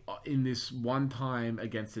say in this one time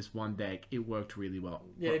against this one deck, it worked really well.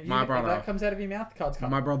 Yeah, if, my if brother. that comes out of your mouth, the card's cut.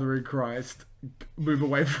 My brother in Christ, move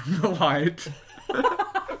away from the light.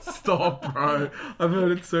 Stop, bro. I've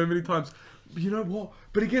heard it so many times. But you know what?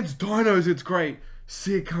 But against dinos, it's great.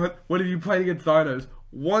 Sick, cunt. When have you played against dinos?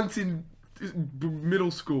 Once in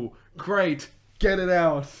middle school. Great. Get it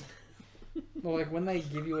out. Well, like when they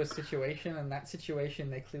give you a situation, and that situation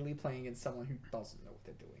they're clearly playing against someone who doesn't know what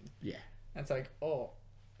they're doing. Yeah. And it's like, oh,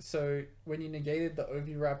 so when you negated the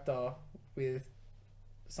Oviraptor with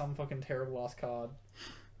some fucking terrible ass card,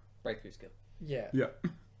 Breakthrough skill. yeah. Yeah.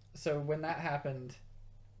 So when that happened,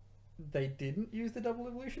 they didn't use the double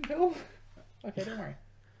evolution pill? Okay, don't worry.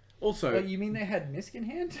 Also, But you mean they had Misk in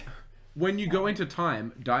hand? when you go into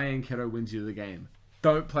time, Diane Keto wins you the game.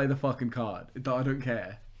 Don't play the fucking card. I don't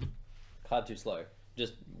care. Card too slow.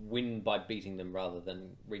 Just win by beating them rather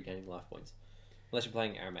than regaining life points. Unless you're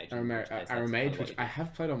playing Aramage. Aramage, which I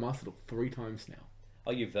have played on Master Duel 3 times now.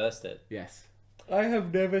 Oh, you versed it. Yes. I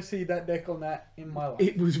have never seen that deck on that in my life.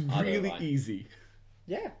 It was I don't really like. easy.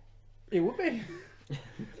 Yeah, it would be.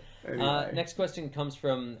 Anyway. Next question comes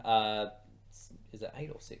from, is it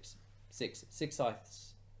 8 or 6? 6. 6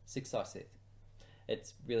 Scythe.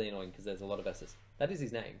 It's really annoying because there's a lot of S's. That is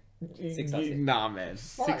his name. 6 Scythe. Nah, man.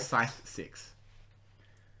 Five. 6 Scythe 6.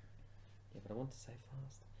 Yeah, but I want to say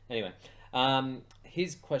fast. Anyway,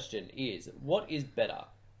 his question is, what is better?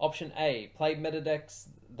 Option A, play meta decks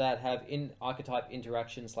that have archetype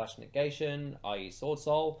interaction / negation, i.e. Sword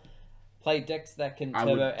Soul. Play decks that can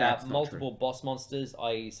turbo that's out not multiple boss monsters,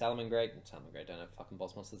 i.e. Salamangreat. Salamangreat don't have fucking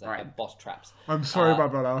boss monsters, they Right. have boss traps. I'm sorry, my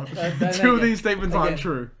brother. that- Two of again- these statements aren't again,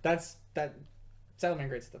 true. That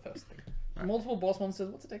Salamangrate's the first thing. Multiple boss monsters.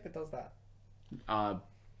 What's a deck that does that?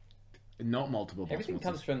 Not multiple boss Everything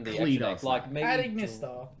monsters. comes from the Klee extra deck. does Like that. maybe...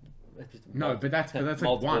 Adignistar. No, but that's like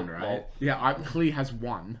Multiple, one, right? well, Yeah, Klee has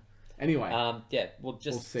one. Anyway, yeah, we'll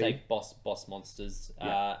just We'll see. take boss monsters.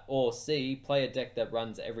 Yeah. Or C, play a deck that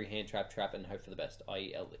runs every hand trap, and hope for the best,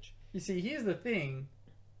 i.e. Eldritch. You see, here's the thing.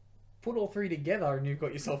 Put all three together and you've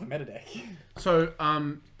got yourself a meta deck. so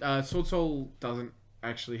Sword Soul doesn't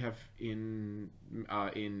actually have in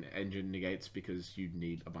engine negates because you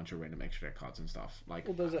need a bunch of random extra deck cards and stuff. Like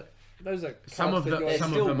Well, those are Some cards of that the- go- They're some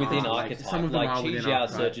of still them within are, archetype. some of them Like are within Yugioh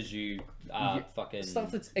archetype. searches you fucking... stuff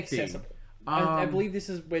that's accessible. I believe this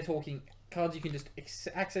is, we're talking cards you can just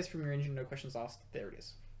access from your engine, no questions asked. There it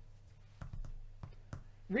is.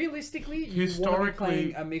 Realistically, you want to be Historically-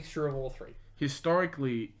 playing a mixture of all three.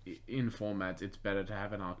 Historically, in formats, it's better to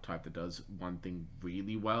have an archetype that does one thing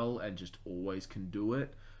really well and just always can do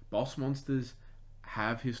it. Boss monsters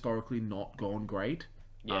have historically not gone great.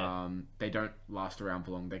 Yeah. They don't last around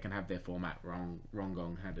for long. They can have their format.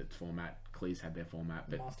 Rongong had its format. Klee's had their format.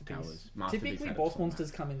 But Masterpiece. Masterpiece Typically, had its boss format.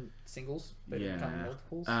 monsters come in singles. They don't come in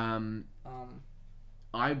multiples.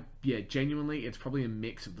 Genuinely, it's probably a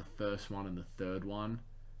mix of the first one and the third one.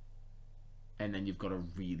 And then you've got a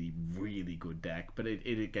really, really good deck. But it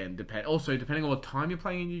again depends. Also, depending on what time you're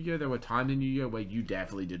playing in Yu-Gi-Oh, there were times in Yu-Gi-Oh where you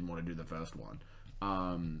definitely didn't want to do the first one.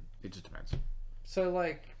 It just depends. So,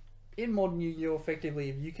 like, in modern Yu-Gi-Oh, effectively,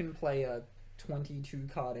 if you can play a 22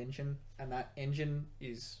 card engine, and that engine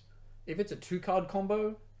is, if it's a 2-card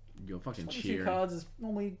combo, You're fucking 22 cheering. cards is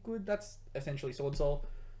normally good. That's essentially Sword Soul.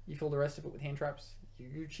 You fill the rest of it with hand traps.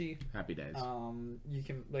 Yuguchi. Happy days. You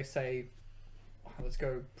can, let's say, let's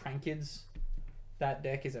go Prank Kids. that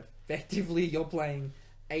deck is effectively you're playing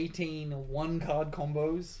 18 one-card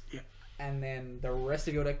combos, and then the rest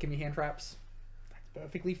of your deck can be hand traps. That's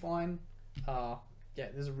perfectly fine. Yeah,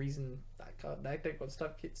 there's a reason that deck got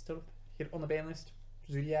still hit on the ban list.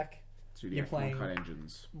 Zodiac. You're playing one-card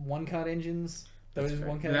engines. One-card engines. Those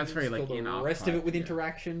one-card that's engines. very, like, fill in the our rest of it type, with yeah.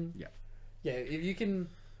 interaction. Yeah. Yeah, if you can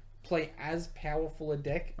play as powerful a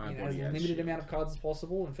deck in as body has limited shield. amount of cards as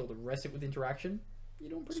possible and fill the rest of it with interaction, you're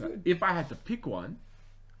doing pretty So good. if I had to pick one,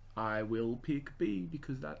 I will pick B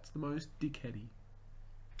because that's the most dickheady.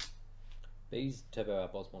 These turbo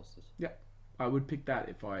boss monsters. Yeah, I would pick that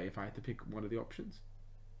if I had to pick one of the options.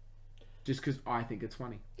 Just because I think it's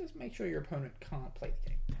funny. Just make sure your opponent can't play the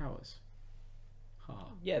game. Towers. Ha.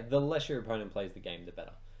 Yeah, the less your opponent plays the game, the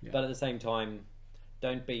better. Yeah. But at the same time,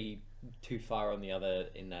 don't be too far on the other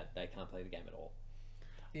in that they can't play the game at all.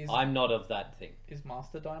 I'm not of that thing. Is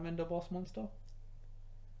Master Diamond a boss monster?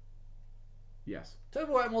 Yes.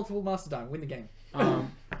 Turbo out multiple Master Diamond, win the game.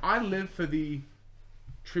 I live for the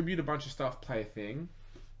tribute a bunch of stuff, play a thing,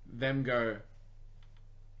 them go,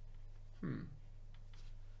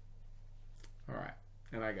 alright.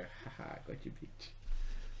 And I go, haha, got you,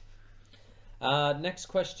 bitch. Next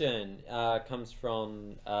question comes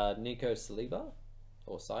from Nico Saliba,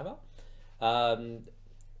 or Cyber.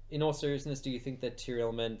 In all seriousness, do you think that tier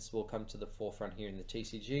elements will come to the forefront here in the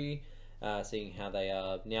TCG, seeing how they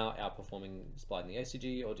are now outperforming Splight in the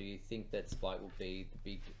OCG, or do you think that Splight will be the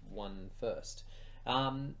big one first?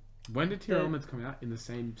 When did tier elements come out? In the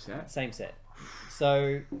same set? Same set.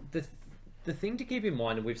 So the thing to keep in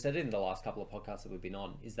mind, and we've said it in the last couple of podcasts that we've been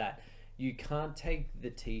on, is that you can't take the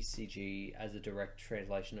TCG as a direct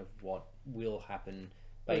translation of what will happen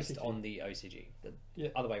based OCG. on the OCG. The Yeah.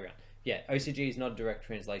 other way around. Yeah, OCG is not a direct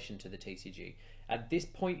translation to the TCG. At this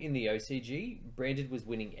point in the OCG, Branded was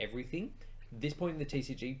winning everything. This point in the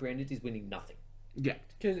TCG, Branded is winning nothing. Yeah.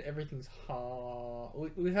 Because everything's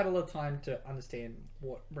hard. We've had a lot of time to understand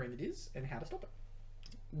what brand it is and how to stop it.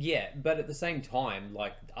 Yeah, but at the same time,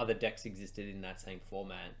 like, other decks existed in that same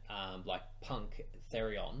format. Like Punk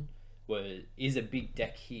Therion is a big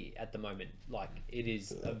deck here at the moment. Like, it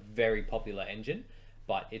is a very popular engine,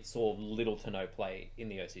 but it saw little to no play in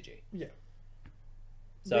the OCG. Yeah.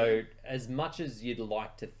 So as much as you'd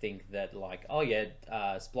like to think that, like, oh yeah,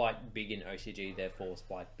 Splight big in OCG, therefore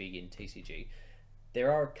Splight big in TCG,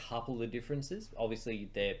 there are a couple of differences. Obviously,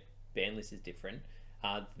 their ban list is different.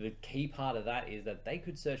 The key part of that is that they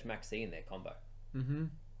could search Max C in their combo. Mm-hmm.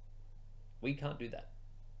 We can't do that.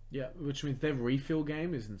 Yeah, which means their refill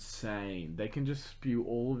game is insane. They can just spew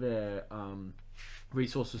all their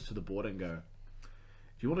resources to the board and go,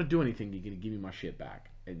 if you want to do anything, you're going to give me my shit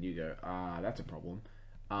back. And you go, that's a problem.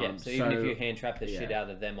 Yeah, so even if you hand trap the shit out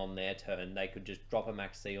of them on their turn, they could just drop a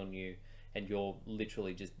Max C on you, and you're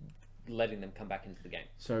literally just letting them come back into the game.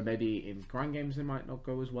 So maybe in grind games they might not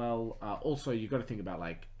go as well. Also, you got to think about,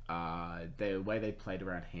 like, the way they played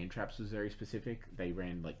around hand traps was very specific. They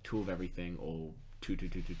ran like 2 of everything, or 2 2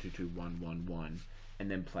 2 2 2 2 1 1 1,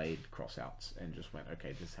 and then played crossouts and just went,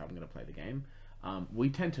 okay, this is how I'm going to play the game. We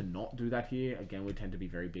tend to not do that here. Again, we tend to be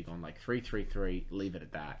very big on like 3 3 3. Leave it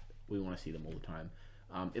at that. We want to see them all the time.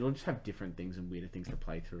 It'll just have different things and weirder things to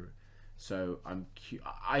play through. So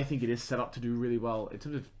I think it is set up to do really well in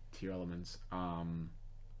terms of tier elements.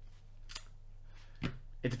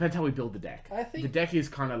 It depends how we build the deck. I think the deck is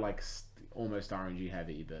kind of like almost RNG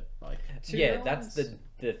heavy, but like Yeah, that's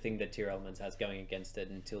the thing that tier elements has going against it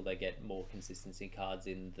until they get more consistency cards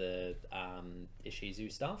in the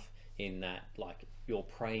Ishizu stuff. In that, like, you're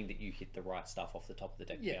praying that you hit the right stuff off the top of the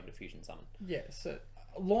deck to be able to fusion summon. Yeah, so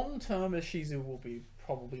long term, Ishizu will be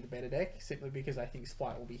probably the better deck, simply because I think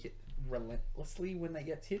Splight will be hit relentlessly when they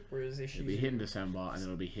get hit, whereas Ishizu it'll be hit in December and then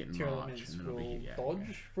it'll be hit in tier March elements and then it'll will be hit,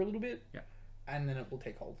 dodge for a little bit, Yeah. and then it will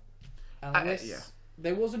take hold. Unless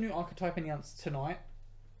there was a new archetype announced tonight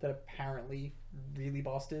that apparently really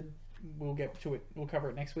busted. We'll get to it. We'll cover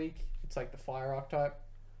it next week. It's like the fire archetype.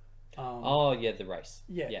 Oh yeah, the race.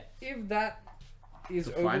 Yeah. If that is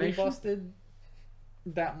The Fire overly Nation? busted,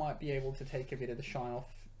 that might be able to take a bit of the shine off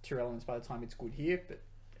tier elements by the time it's good here. But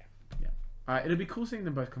it'll be cool seeing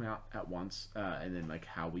them both come out at once, and then like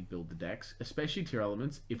how we build the decks, especially tier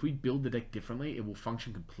elements. If we build the deck differently, it will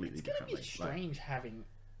function completely it's gonna differently. be strange having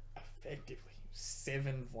effectively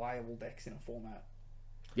 7 viable decks in a format.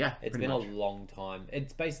 Yeah, It's pretty been much. a long time.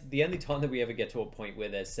 It's the only time that we ever get to a point where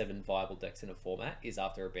there's 7 viable decks in a format is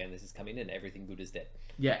after a ban list has come in and everything good is dead.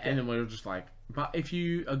 Yeah, and then we're just like, but if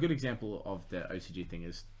you, a good example of the OCG thing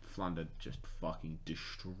is Flunder just fucking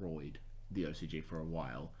destroyed the OCG for a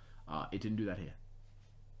while. It didn't do that here.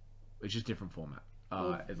 It's just different format.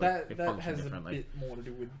 That functions has a differently. bit more to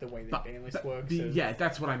do with the way the But- ban list but works. yeah,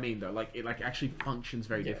 that's what I mean though. Like it actually functions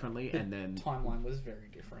very Yeah, differently, the and then timeline was very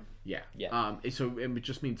different. yeah. Yeah. So it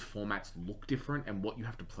just means formats look different, and what you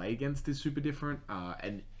have to play against is super different.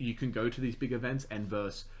 And you can go to these big events and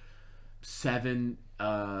verse 7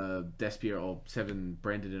 Despia or 7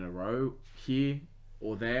 branded in a row here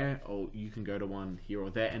or there, or you can go to one here or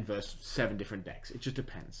there and verse 7 different decks. It just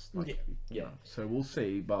depends. Like, Yeah. Yeah. So we'll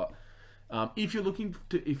see, but if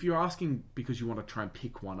you're asking because you want to try and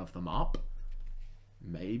pick one of them up,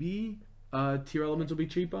 maybe tier elements will be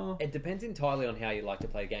cheaper. It depends entirely on how you like to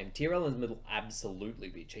play a game. Tier elements will absolutely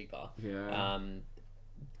be cheaper. Yeah.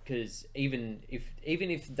 Because even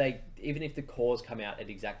if the cores come out at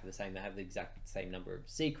exactly the same, they have the exact same number of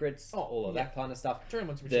secrets, all of that kind of stuff. Tier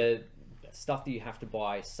elements will be The stuff that you have to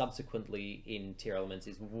buy subsequently in tier elements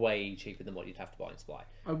is way cheaper than what you'd have to buy in Supply.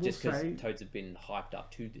 I will Just because say, Toads have been hyped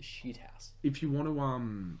up to the shithouse. if you want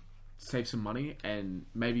to save some money, and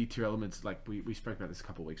maybe tier elements, like we spoke about this a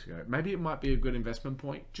couple of weeks ago, maybe it might be a good investment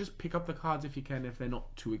point. Just pick up the cards if you can, if they're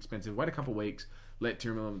not too expensive. Wait a couple of weeks, let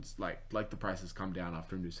tier elements like the prices come down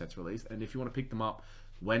after a new set's released, and if you want to pick them up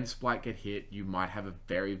when Splite get hit, you might have a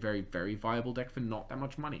very, very, very viable deck for not that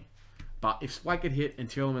much money. But if Splite get hit and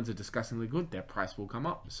tier elements are disgustingly good, their price will come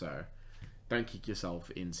up. So don't kick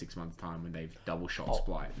yourself in 6 months' time when they've double shot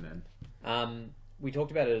Splite and then. We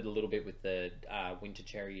talked about it a little bit with the Winter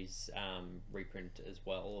Cherries reprint as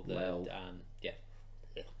well. Yeah.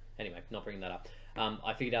 Anyway, not bringing that up.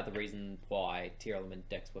 I figured out the reason why tier element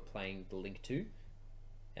decks were playing the Link 2.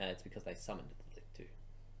 It's because they summoned the Link 2.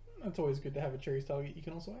 It's always good to have a cherries target you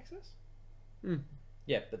can also access.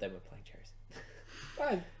 Yeah, but they were playing cherries.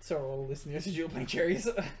 I saw all the listeners who were playing cherries.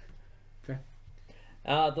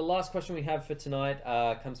 The last question we have for tonight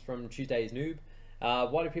comes from Tuesday's Noob.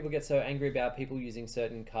 Why do people get so angry about people using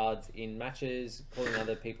certain cards in matches, calling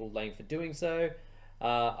other people lame for doing so?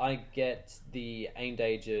 I get the aimed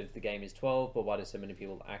age of the game is 12, but why do so many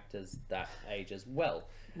people act as that age as well?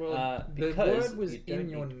 Well, the because word was you don't in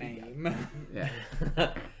your need to be name.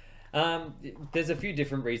 Yeah. There's a few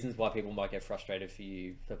different reasons why people might get frustrated for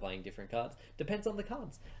you for playing different cards. Depends on the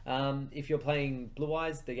cards. If you're playing Blue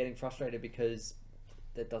Eyes, they're getting frustrated because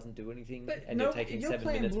that doesn't do anything, and you're taking 7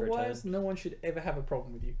 minutes for a turn. No one should ever have a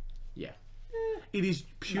problem with you. Yeah. It is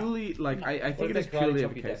purely like I What think if it is it's right purely on a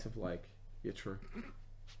top of your case of like true.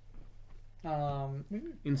 Maybe.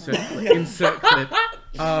 Insert clip.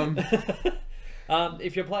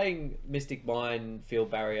 If you're playing Mystic Mine,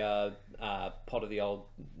 Field Barrier, Pot of the Old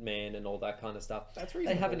Man, and all that kind of stuff, That's they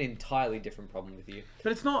have an reasonable. entirely different problem with you.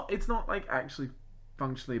 But it's not like actually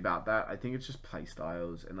functionally about that. I think it's just play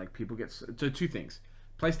styles and like people get so two things.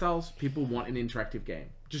 Play styles, people want an interactive game.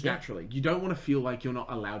 Just Yeah. naturally. You don't want to feel like you're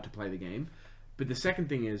not allowed to play the game. But the second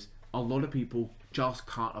thing is a lot of people just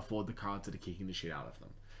can't afford the cards that are kicking the shit out of them.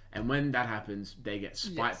 And when that happens, they get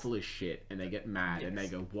spiteful as shit and they get mad and they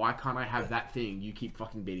go, why can't I have that thing you keep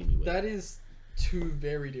fucking beating me with? That is two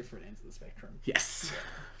very different ends of the spectrum. Yes.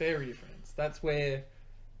 Very different ends. That's where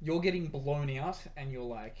you're getting blown out and you're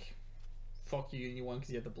like, fuck you and you won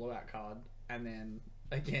because you have the blowout card. And then,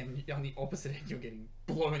 again, on the opposite end, you're getting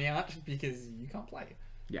blown out because you can't play.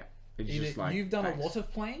 Yeah. It's Either just like, you've done thanks. a lot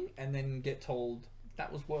of playing and then get told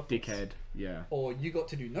that was worthless. Dickhead. Yeah. Or you got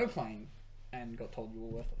to do no playing and got told you were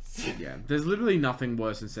worthless. Yeah, there's literally nothing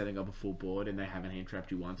worse than setting up a full board and they haven't hand trapped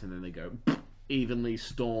you once and then they go evenly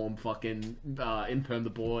storm fucking imperm the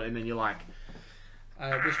board and then you're like,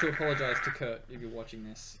 I wish to apologise to Kurt if you're watching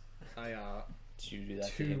this. I Did you do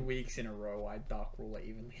that to 2 him? weeks in a row I Dark Ruler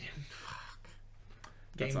evenly.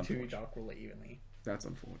 That's Game 2 unfortunate. Dark Ruler evenly. that's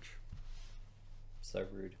unfortunate. So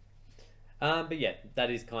rude. But yeah, that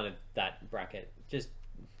is kind of that bracket. Just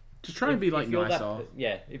Try and be like if you're nicer.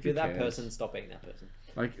 if you're that cares? person, stop being that person.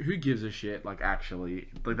 Like, who gives a shit? Like, actually,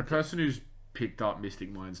 like the person who's picked up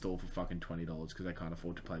Mystic Mind Stall for fucking $20 because they can't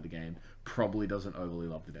afford to play the game probably doesn't overly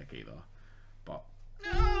love the deck either. But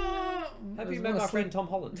Have you met my friend Tom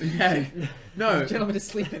Holland? yeah, no. Gentlemen is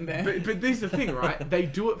sleeping there. But this is the thing, right? They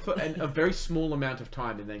do it for a very small amount of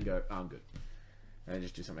time and then go, I'm good. And they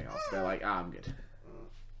just do something else. They're like, I'm good.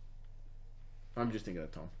 I'm just thinking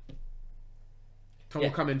of Tom. Tom Yeah,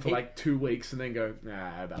 will come in for he- like 2 weeks and then go,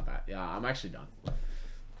 nah, how about that? Yeah, I'm actually done.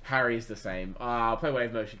 Harry's the same. I'll play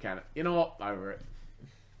wave motion cannon. You know what? Over it.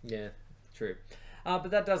 Yeah, true. But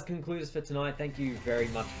that does conclude us for tonight. Thank you very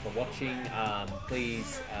much for watching.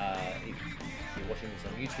 Please, if you're watching this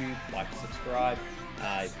on YouTube, like and subscribe.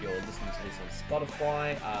 If you're listening to this on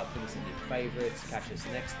Spotify, put us in your favourites. Catch us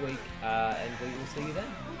next week, and we will see you then.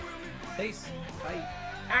 Peace. Bye.